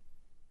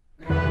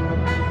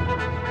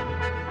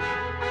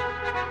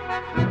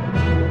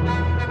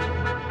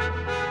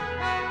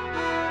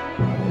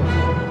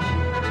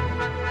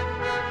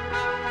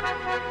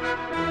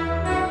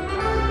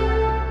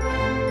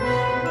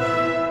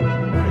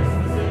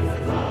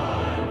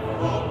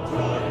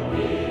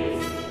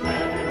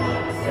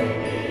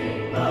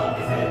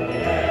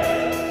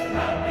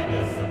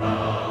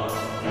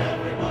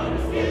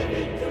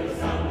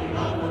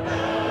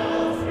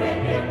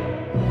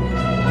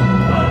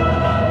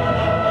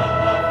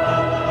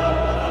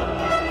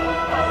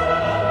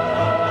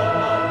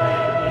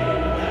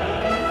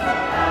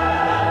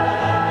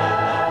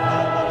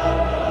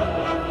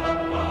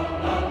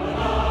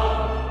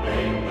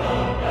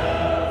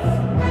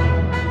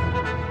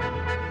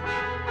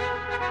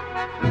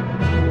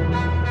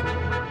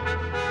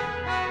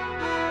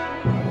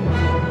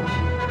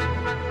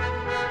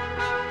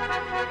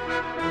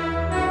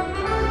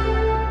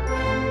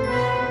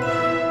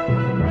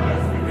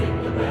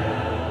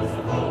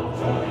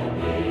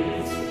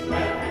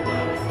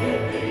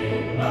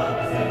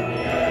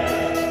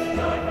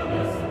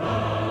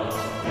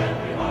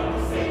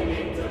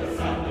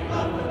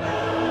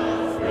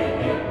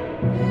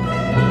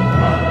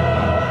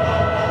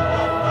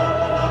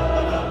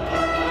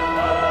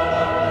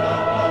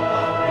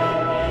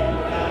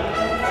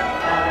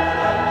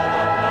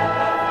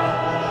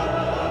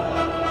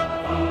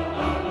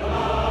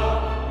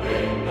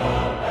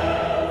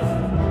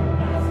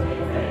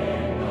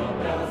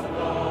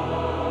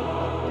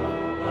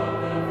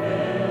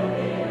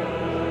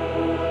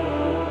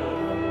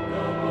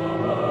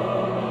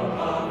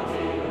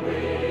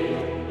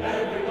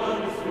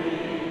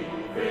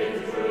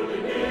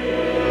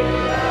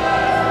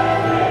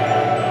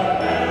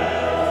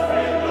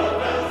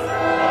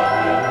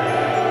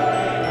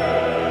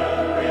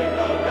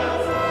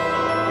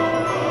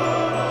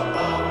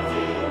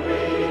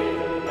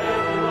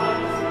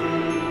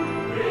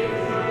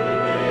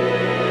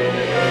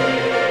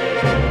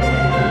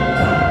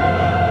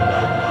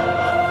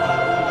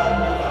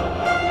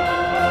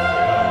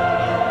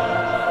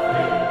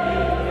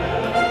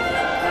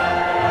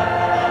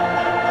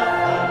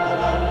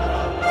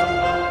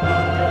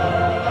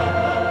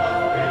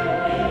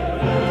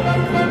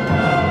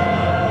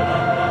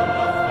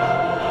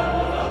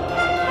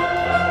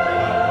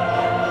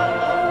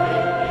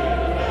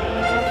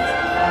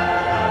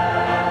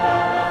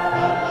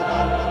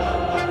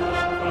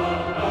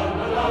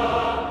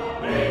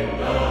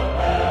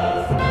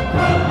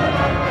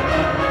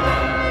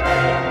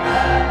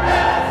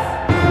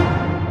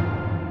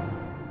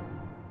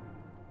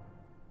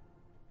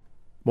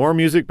 More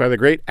music by the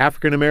great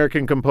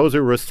African-American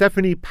composer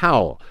Rosephany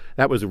Powell.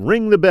 That was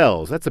Ring the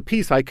Bells. That's a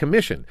piece I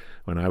commissioned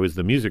when I was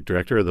the music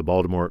director of the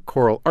Baltimore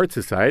Choral Art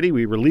Society.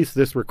 We released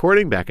this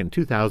recording back in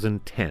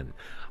 2010.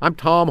 I'm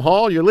Tom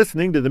Hall. You're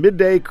listening to the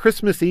Midday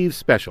Christmas Eve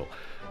Special.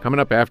 Coming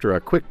up after a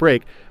quick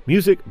break,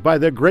 music by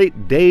the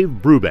great Dave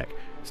Brubeck.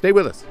 Stay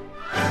with us.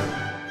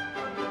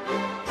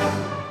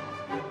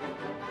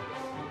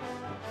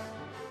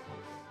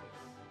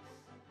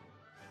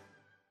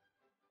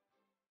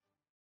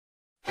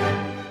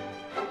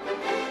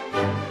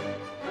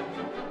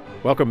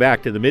 Welcome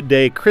back to the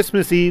Midday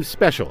Christmas Eve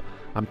Special.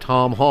 I'm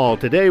Tom Hall.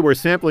 Today we're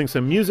sampling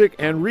some music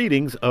and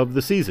readings of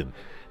the season.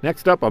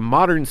 Next up, a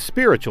modern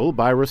spiritual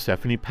by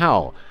Rosephany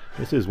Powell.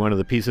 This is one of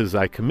the pieces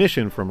I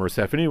commissioned from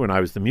Rosephany when I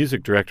was the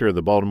music director of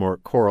the Baltimore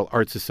Choral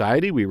Art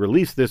Society. We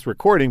released this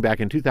recording back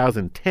in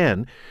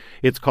 2010.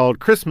 It's called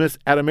Christmas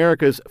at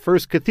America's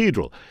First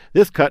Cathedral.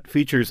 This cut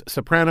features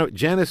soprano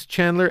Janice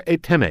Chandler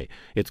Eteme.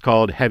 It's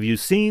called Have You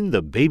Seen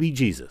the Baby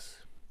Jesus?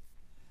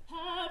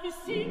 Have you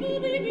seen the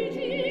baby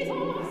Jesus?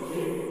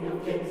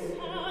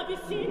 Have you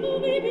seen the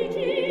baby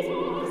Jesus?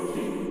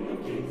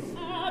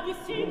 Have you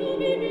seen the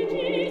baby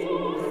Jesus?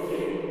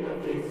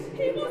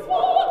 He was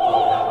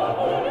born of a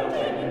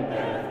virgin in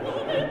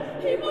Bethlehem.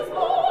 He was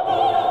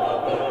born of a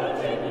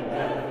virgin in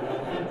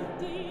Bethlehem.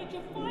 Did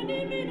you find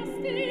him in a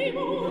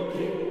stable?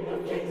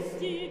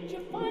 Did you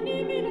find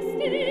him in a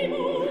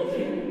stable?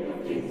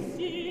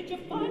 Did you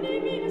find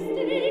him in a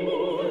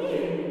stable?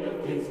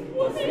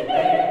 Was he laid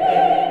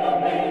in a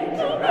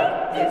manger,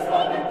 wrapped in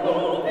swaddling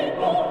clothing,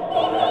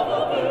 born of a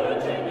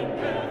virgin in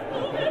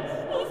Bethlehem?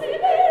 Was he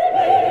laid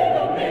in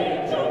a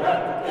manger,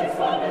 wrapped in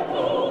swaddling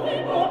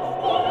clothing,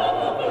 born of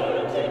a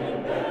virgin in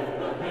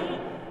Bethlehem?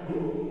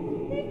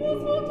 It was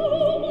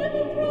foretold by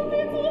the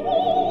prophets of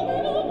old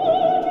that a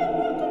virgin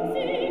would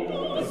conceive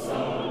the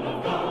Son of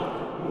God.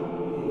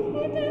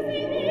 But as the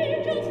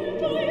angels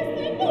rejoiced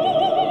in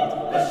God,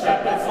 the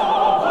shepherds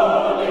saw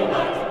holy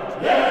light.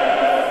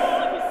 Yes!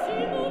 Have you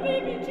seen the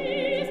baby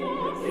Jesus?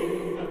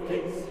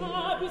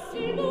 Have you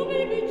seen the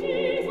baby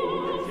Jesus?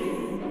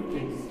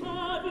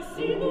 Have you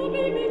seen the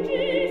baby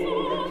Jesus?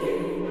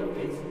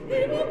 We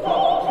will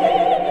call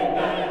him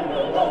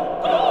Emmanuel.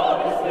 God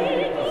is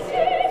with us.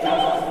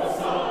 Jesus,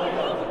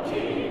 Messiah, the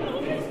King of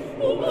Kings,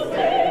 who was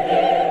laid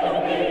in a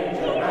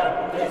manger,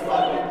 wrapped in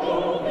swaddling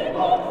clothing,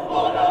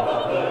 born of a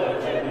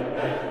virgin in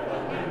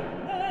Bethlehem.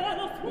 Let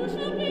us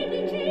worship baby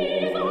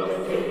Jesus,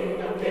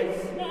 King of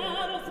Kings.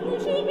 Let us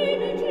worship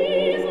baby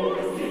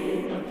Jesus,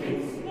 King of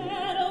Kings.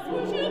 Let us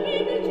worship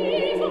baby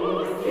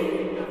Jesus,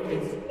 King of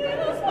Kings. Let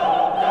us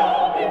bow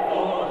down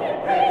before him,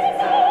 praise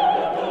and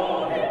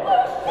adore him.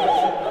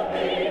 Worship the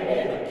baby,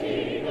 the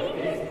King of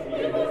Kings.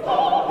 We will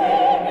call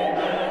him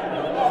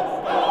Emmanuel.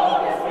 God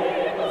is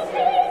with us.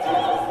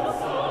 Jesus,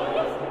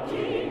 Messiah, the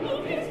King of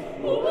Kings,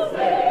 who was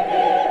laid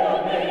in a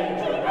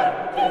manger,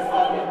 wrapped in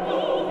swaddling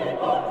clothing,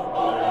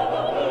 born of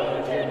a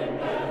virgin in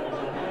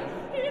Bethlehem.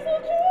 He's a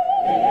King.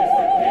 He is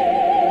the King,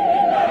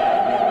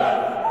 Emmanuel.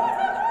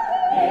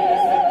 He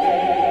is the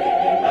King,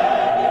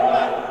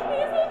 Emmanuel.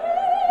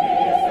 He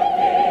is the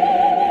King,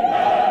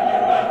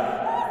 Emmanuel.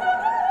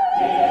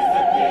 He is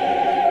the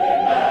King,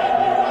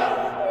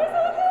 Emmanuel.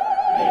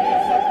 He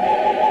is the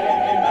King,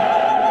 Emmanuel.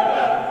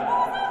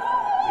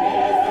 He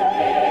is the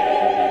King,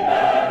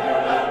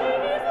 Emmanuel.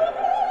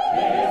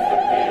 He is the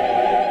King,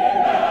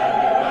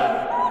 Emmanuel.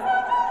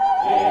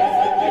 He is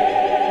the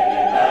King,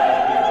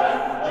 Emmanuel.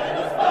 Let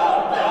us bow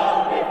down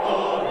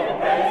before him,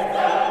 praise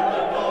and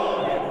adore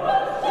him.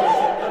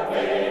 Worship the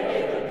baby,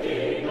 the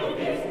King of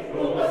Kings,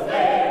 who was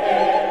laid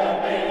in a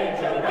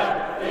manger,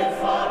 wrapped in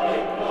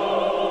swaddling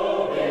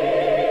clothing,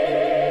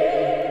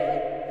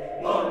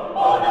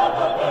 born of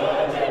a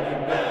virgin in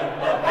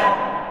Bethlehem.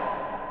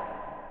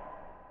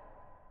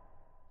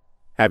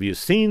 Have You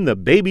Seen the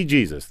Baby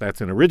Jesus? That's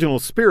an original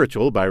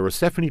spiritual by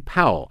Rosephany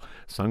Powell,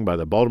 sung by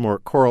the Baltimore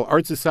Choral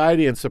Art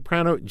Society and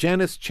soprano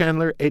Janice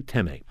Chandler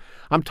Eteme.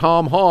 I'm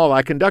Tom Hall.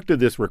 I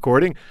conducted this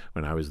recording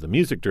when I was the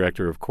music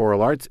director of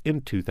Choral Arts in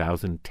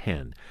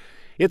 2010.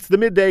 It's the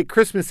Midday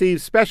Christmas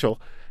Eve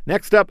Special.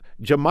 Next up,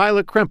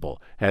 Jamila Krempel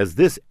has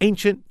this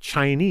ancient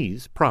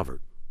Chinese proverb.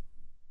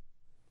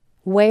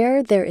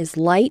 Where there is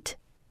light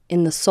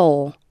in the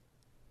soul,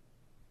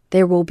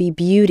 there will be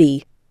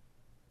beauty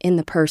in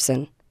the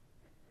person.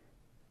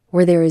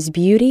 Where there is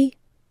beauty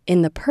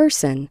in the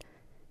person,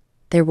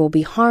 there will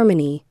be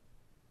harmony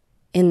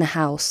in the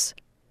house.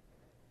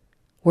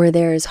 Where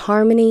there is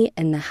harmony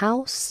in the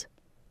house,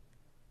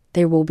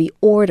 there will be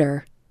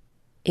order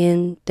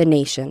in the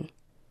nation.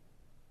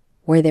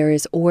 Where there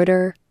is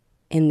order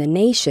in the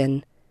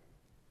nation,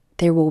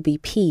 there will be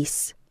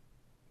peace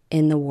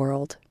in the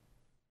world.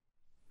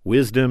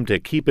 Wisdom to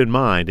keep in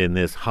mind in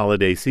this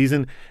holiday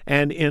season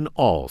and in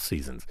all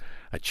seasons.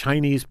 A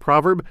Chinese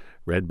proverb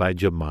read by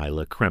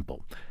Jamila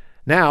Krempel.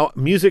 Now,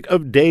 music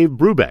of Dave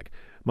Brubeck.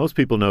 Most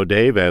people know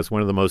Dave as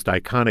one of the most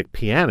iconic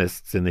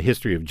pianists in the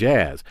history of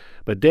jazz,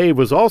 but Dave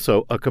was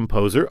also a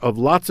composer of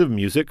lots of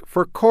music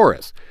for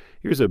chorus.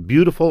 Here's a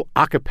beautiful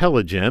a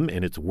cappella gem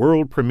in its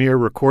world premiere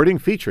recording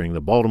featuring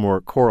the Baltimore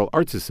Choral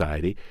Art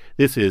Society.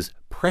 This is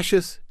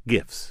Precious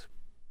Gifts.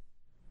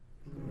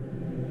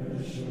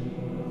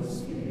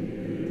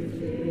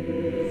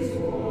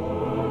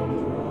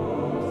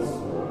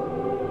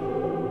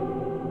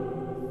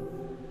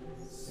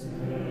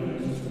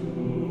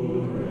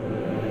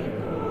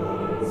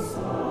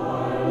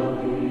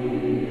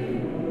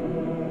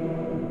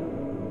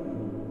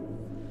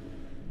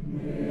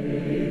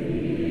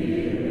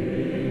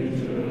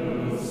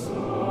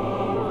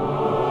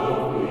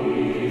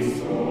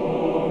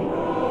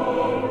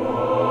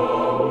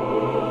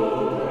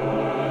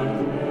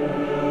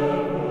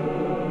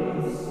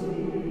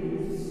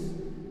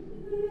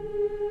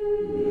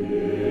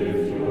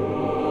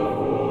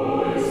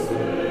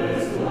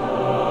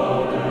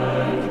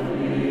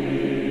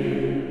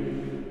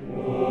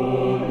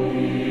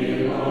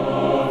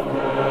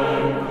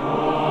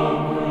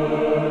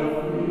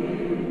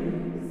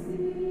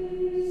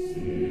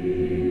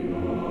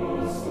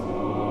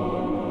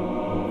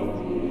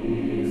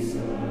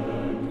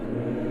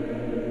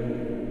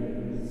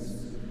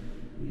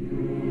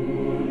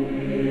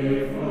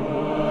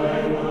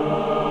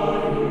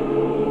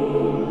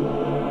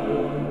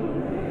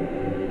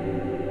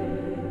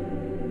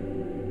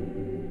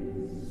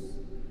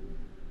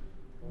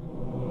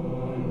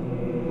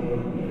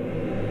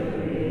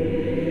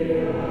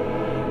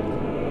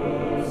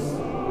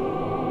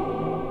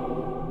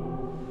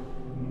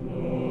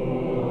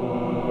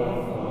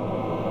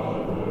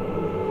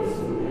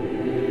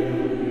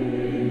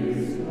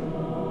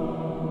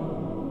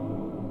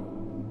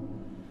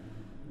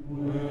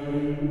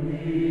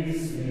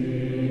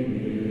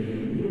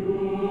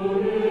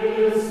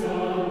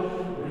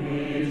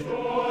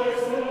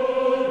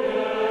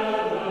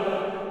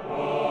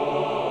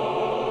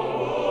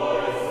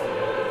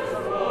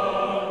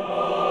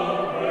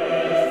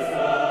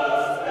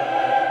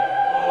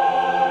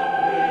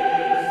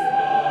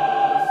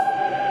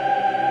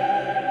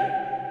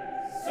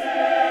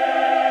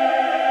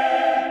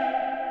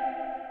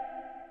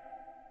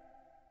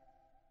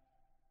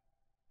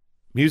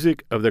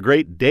 Music of the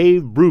great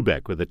Dave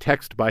Brubeck with a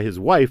text by his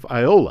wife,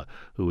 Iola,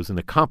 who was an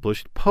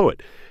accomplished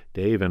poet.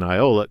 Dave and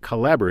Iola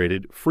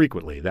collaborated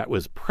frequently. That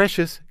was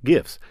Precious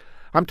Gifts.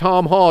 I'm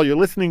Tom Hall. You're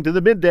listening to the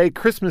Midday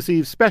Christmas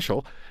Eve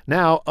special.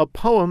 Now, a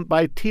poem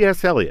by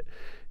T.S. Eliot.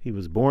 He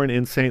was born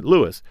in St.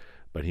 Louis,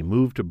 but he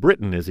moved to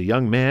Britain as a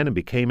young man and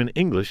became an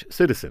English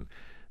citizen.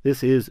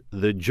 This is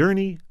The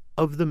Journey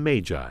of the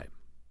Magi.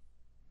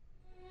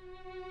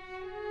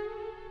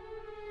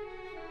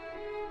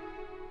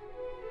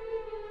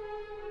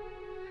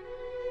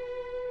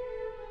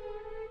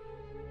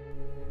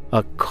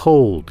 A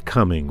cold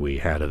coming we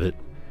had of it.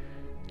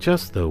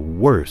 Just the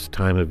worst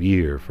time of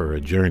year for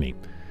a journey.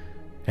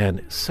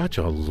 And such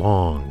a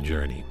long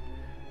journey.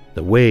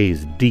 The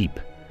ways deep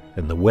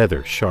and the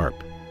weather sharp.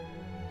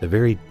 The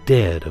very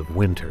dead of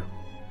winter.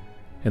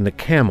 And the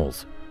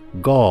camels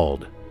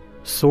galled,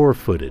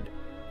 sore-footed,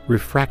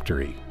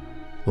 refractory,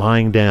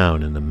 lying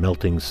down in the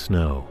melting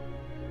snow.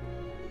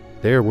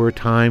 There were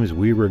times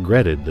we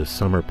regretted the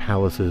summer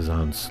palaces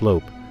on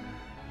slope,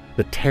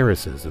 the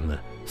terraces and the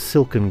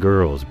silken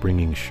girls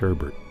bringing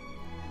sherbet.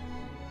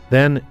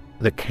 Then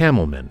the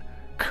camelmen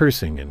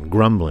cursing and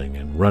grumbling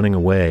and running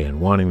away and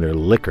wanting their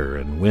liquor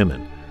and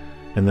women,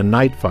 and the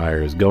night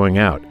fires going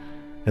out,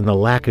 and the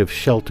lack of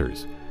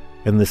shelters,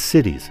 and the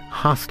cities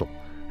hostile,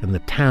 and the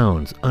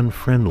towns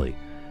unfriendly,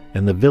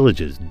 and the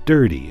villages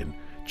dirty and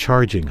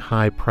charging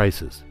high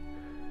prices.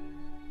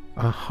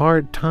 A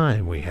hard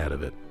time we had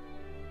of it.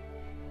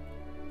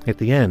 At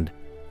the end,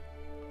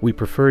 we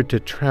preferred to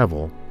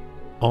travel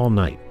all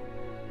night,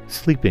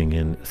 sleeping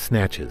in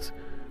snatches,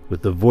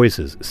 with the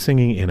voices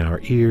singing in our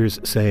ears,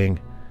 saying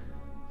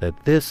that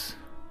this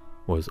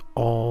was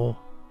all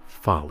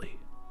folly.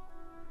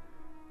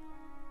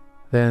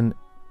 Then,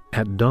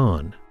 at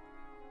dawn,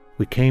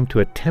 we came to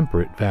a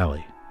temperate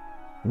valley,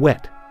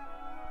 wet,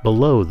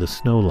 below the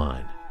snow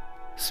line,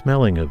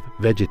 smelling of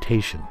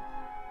vegetation,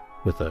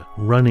 with a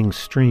running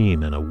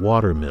stream and a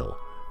water mill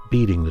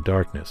beating the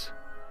darkness,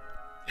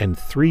 and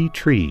 3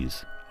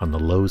 trees on the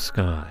low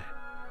sky.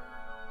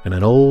 And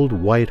an old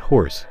white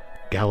horse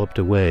galloped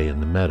away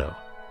in the meadow.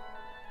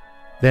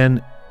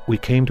 Then we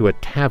came to a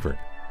tavern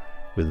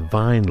with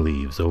vine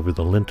leaves over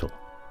the lintel,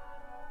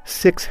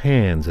 6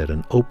 hands at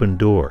an open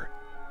door,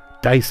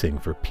 dicing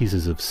for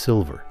pieces of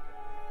silver,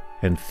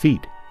 and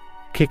feet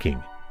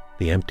kicking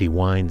the empty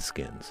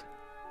wineskins.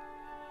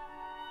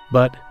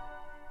 But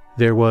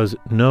there was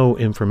no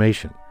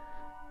information,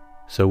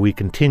 so we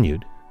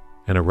continued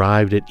and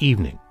arrived at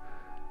evening,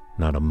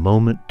 not a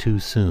moment too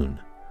soon.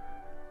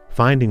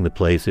 Finding the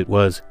place, it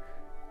was,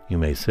 you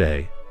may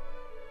say,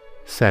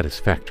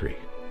 satisfactory.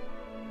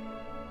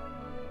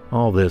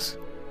 All this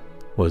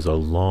was a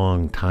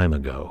long time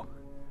ago.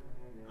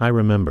 I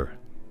remember.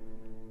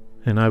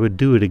 And I would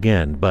do it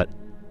again, but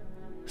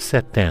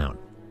set down.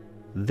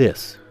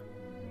 This.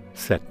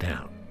 Set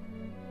down.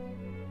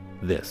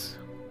 This.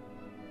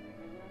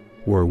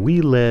 Were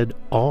we led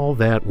all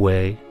that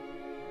way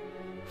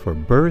for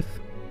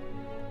birth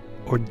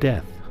or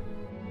death?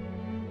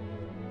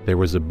 There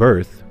was a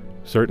birth,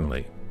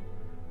 certainly.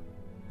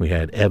 We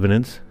had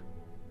evidence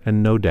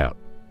and no doubt.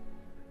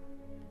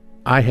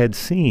 I had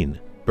seen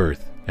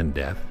birth and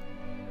death,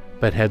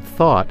 but had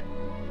thought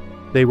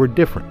they were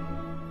different.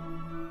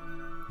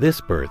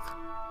 This birth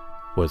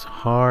was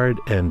hard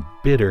and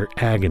bitter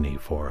agony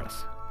for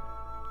us.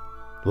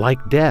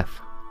 Like death,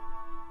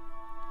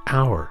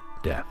 our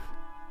death.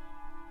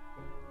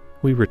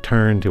 We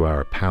returned to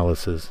our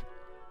palaces,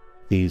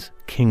 these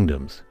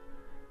kingdoms,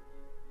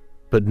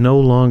 but no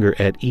longer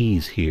at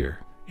ease here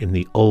in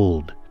the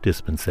old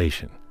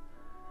dispensation,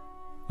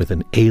 with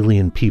an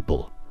alien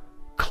people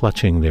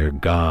clutching their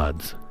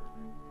gods.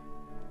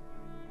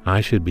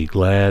 I should be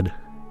glad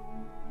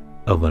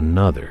of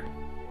another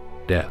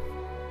death.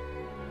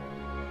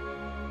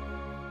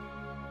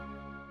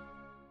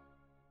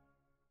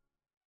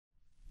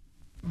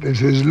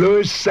 This is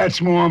Louis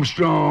Satchmo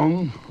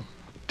Armstrong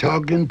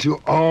talking to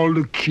all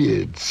the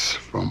kids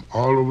from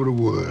all over the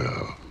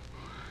world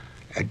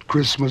at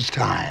Christmas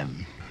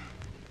time.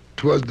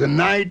 'Twas the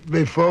night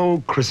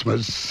before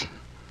Christmas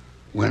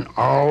when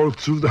all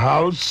through the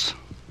house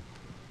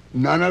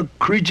not a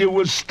creature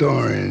was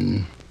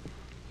stirring,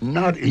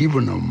 not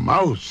even a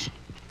mouse.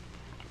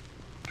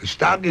 The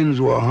stockings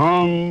were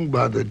hung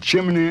by the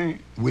chimney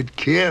with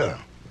care,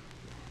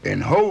 in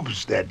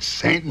hopes that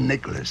St.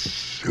 Nicholas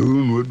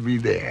soon would be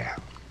there.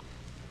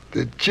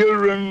 The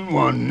children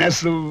were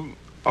nestled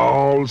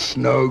all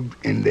snug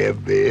in their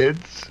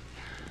beds,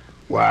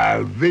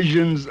 while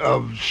visions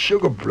of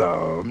sugar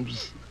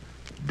plums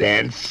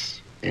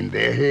danced in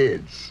their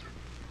heads.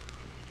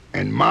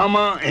 And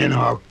Mama in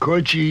her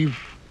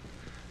kerchief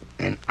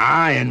and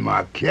I in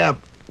my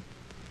cap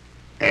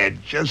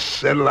had just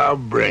settled our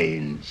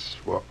brains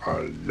for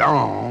a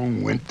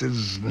long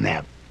winter's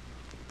nap.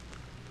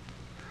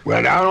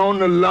 Well, out on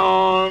the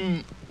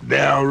lawn,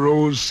 there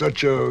arose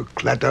such a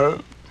clatter,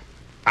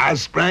 I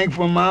sprang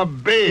from my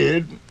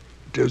bed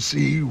to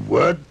see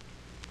what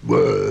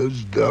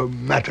was the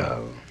matter.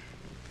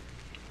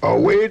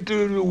 Away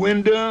to the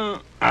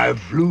window, I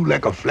flew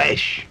like a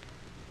flash,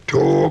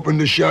 tore open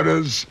the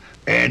shutters,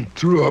 and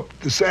threw up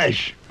the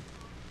sash.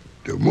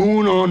 The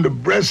moon on the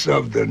breast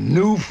of the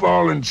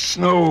new-fallen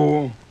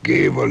snow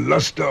gave a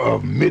luster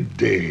of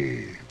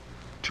midday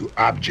to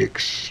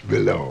objects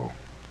below,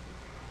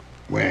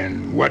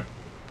 when what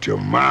to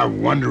my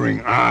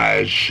wondering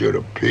eyes should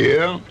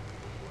appear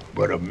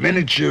but a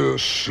miniature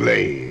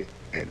sleigh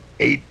and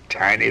 8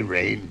 tiny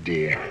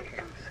reindeer.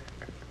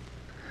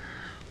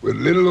 With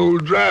little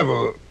old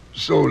driver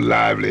so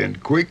lively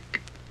and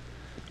quick,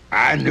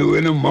 I knew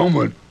in a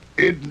moment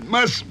it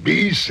must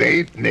be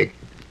Saint Nick.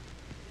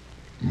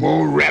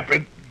 More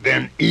rapid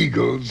than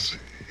eagles,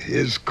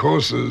 his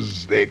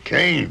coursers they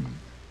came,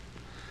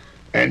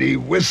 and he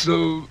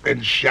whistled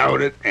and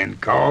shouted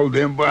and called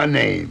them by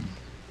name.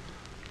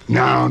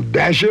 Now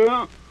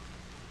Dasher,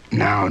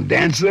 now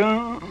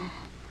Dancer,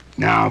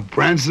 now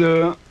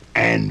Prancer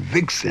and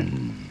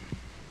Vixen.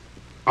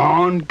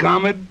 On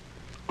Comet,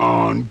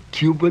 on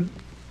Cupid,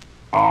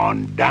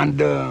 on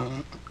Donder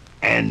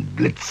and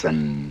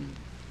Blitzen.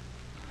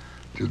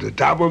 To the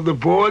top of the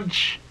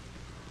porch,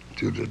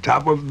 to the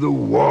top of the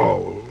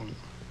wall.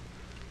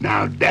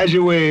 Now dash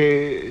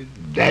away,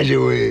 dash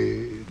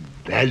away,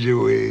 dash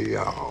away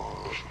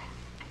all.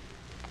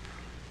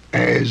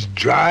 As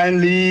dry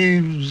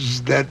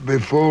leaves that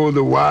before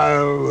the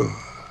wild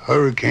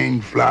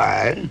hurricane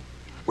fly,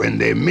 when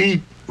they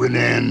meet with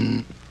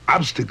an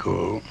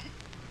obstacle,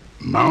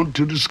 mount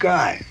to the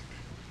sky.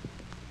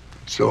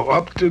 So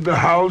up to the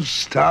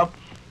house top,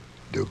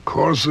 the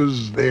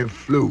coursers they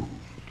flew,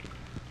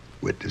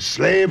 with the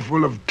sleigh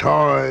full of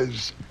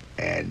toys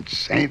and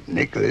St.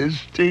 Nicholas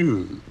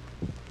too.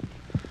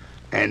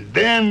 And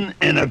then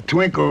in a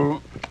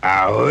twinkle,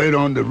 I heard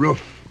on the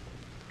roof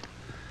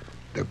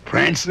the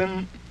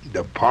prancing,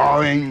 the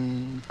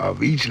pawing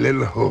of each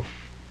little hoof.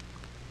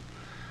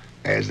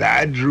 As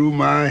I drew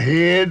my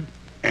head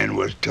and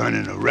was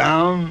turning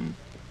around,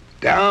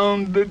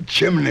 down the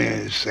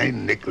chimney St.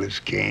 Nicholas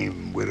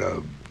came with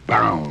a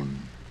bound.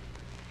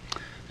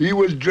 He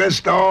was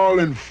dressed all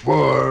in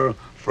fur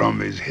from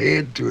his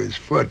head to his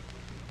foot,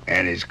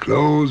 and his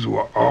clothes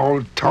were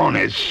all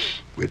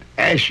tarnished with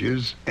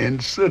ashes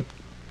and soot.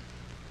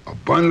 A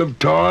bundle of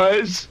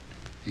toys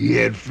he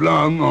had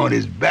flung on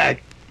his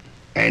back,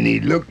 and he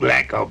looked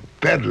like a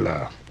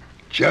peddler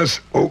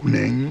just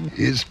opening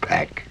his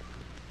pack.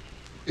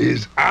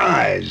 His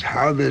eyes,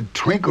 how they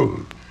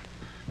twinkled,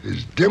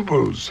 his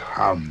dimples,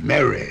 how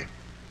merry.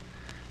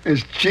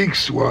 His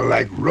cheeks were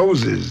like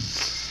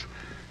roses,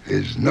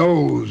 his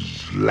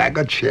nose like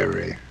a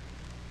cherry.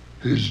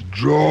 His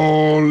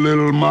droll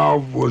little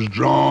mouth was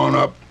drawn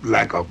up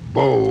like a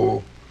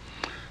bow,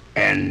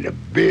 and the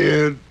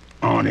beard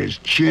on his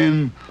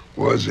chin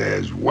was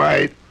as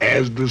white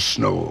as the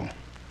snow.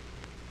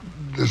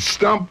 The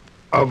stump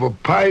of a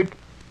pipe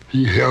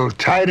he held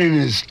tight in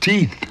his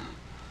teeth,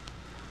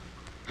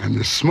 and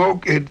the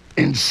smoke it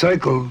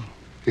encircled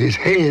his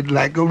head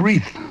like a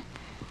wreath.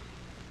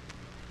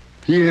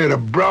 He had a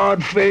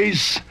broad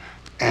face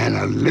and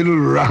a little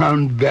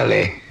round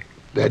belly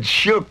that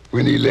shook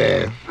when he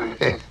laughed,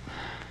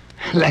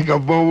 like a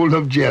bowl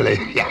of jelly.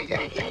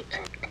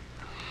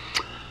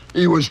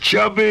 He was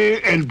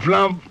chubby and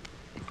plump,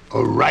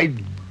 a right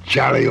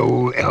jolly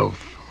old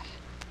elf.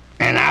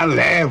 And I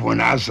laughed when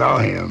I saw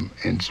him,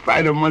 in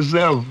spite of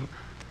myself.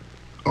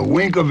 A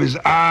wink of his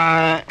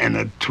eye and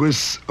a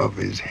twist of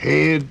his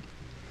head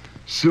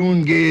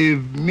soon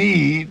gave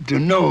me to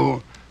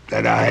know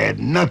that I had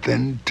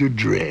nothing to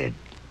dread.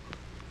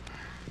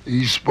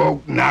 He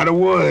spoke not a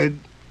word,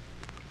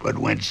 but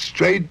went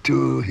straight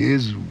to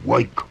his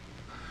work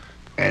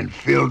and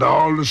filled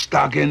all the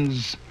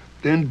stockings,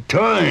 then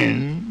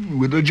turned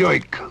with a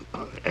jerk.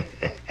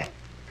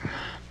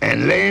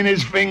 And laying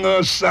his finger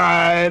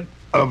aside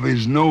of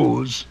his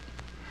nose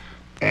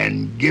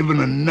and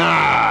giving a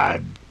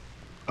nod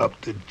up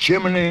the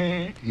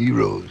chimney, he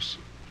rose.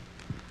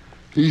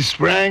 He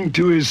sprang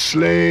to his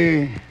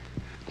sleigh,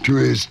 to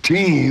his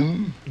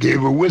team,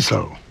 gave a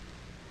whistle,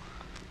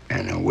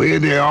 and away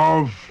they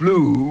all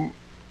flew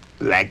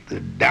like the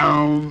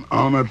down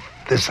on a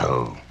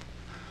thistle.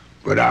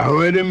 But I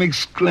heard him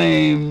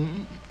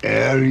exclaim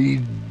ere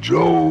he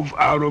drove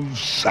out of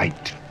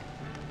sight,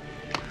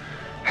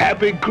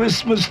 "Happy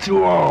Christmas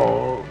to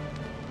all,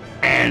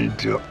 and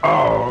to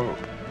all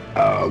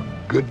a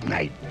good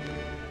night.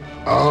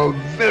 A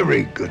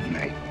very good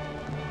night."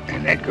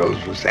 And that goes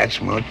for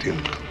Satchmo, too.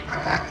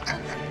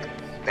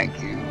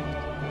 Thank you.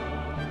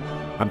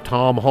 I'm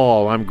Tom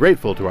Hall. I'm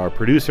grateful to our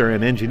producer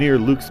and engineer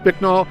Luke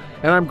Spicknall,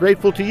 and I'm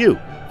grateful to you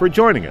for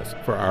joining us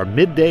for our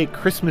Midday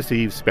Christmas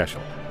Eve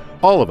special.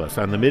 All of us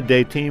on the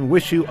Midday team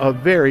wish you a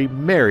very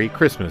Merry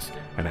Christmas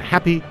and a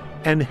happy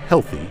and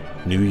healthy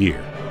New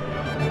Year.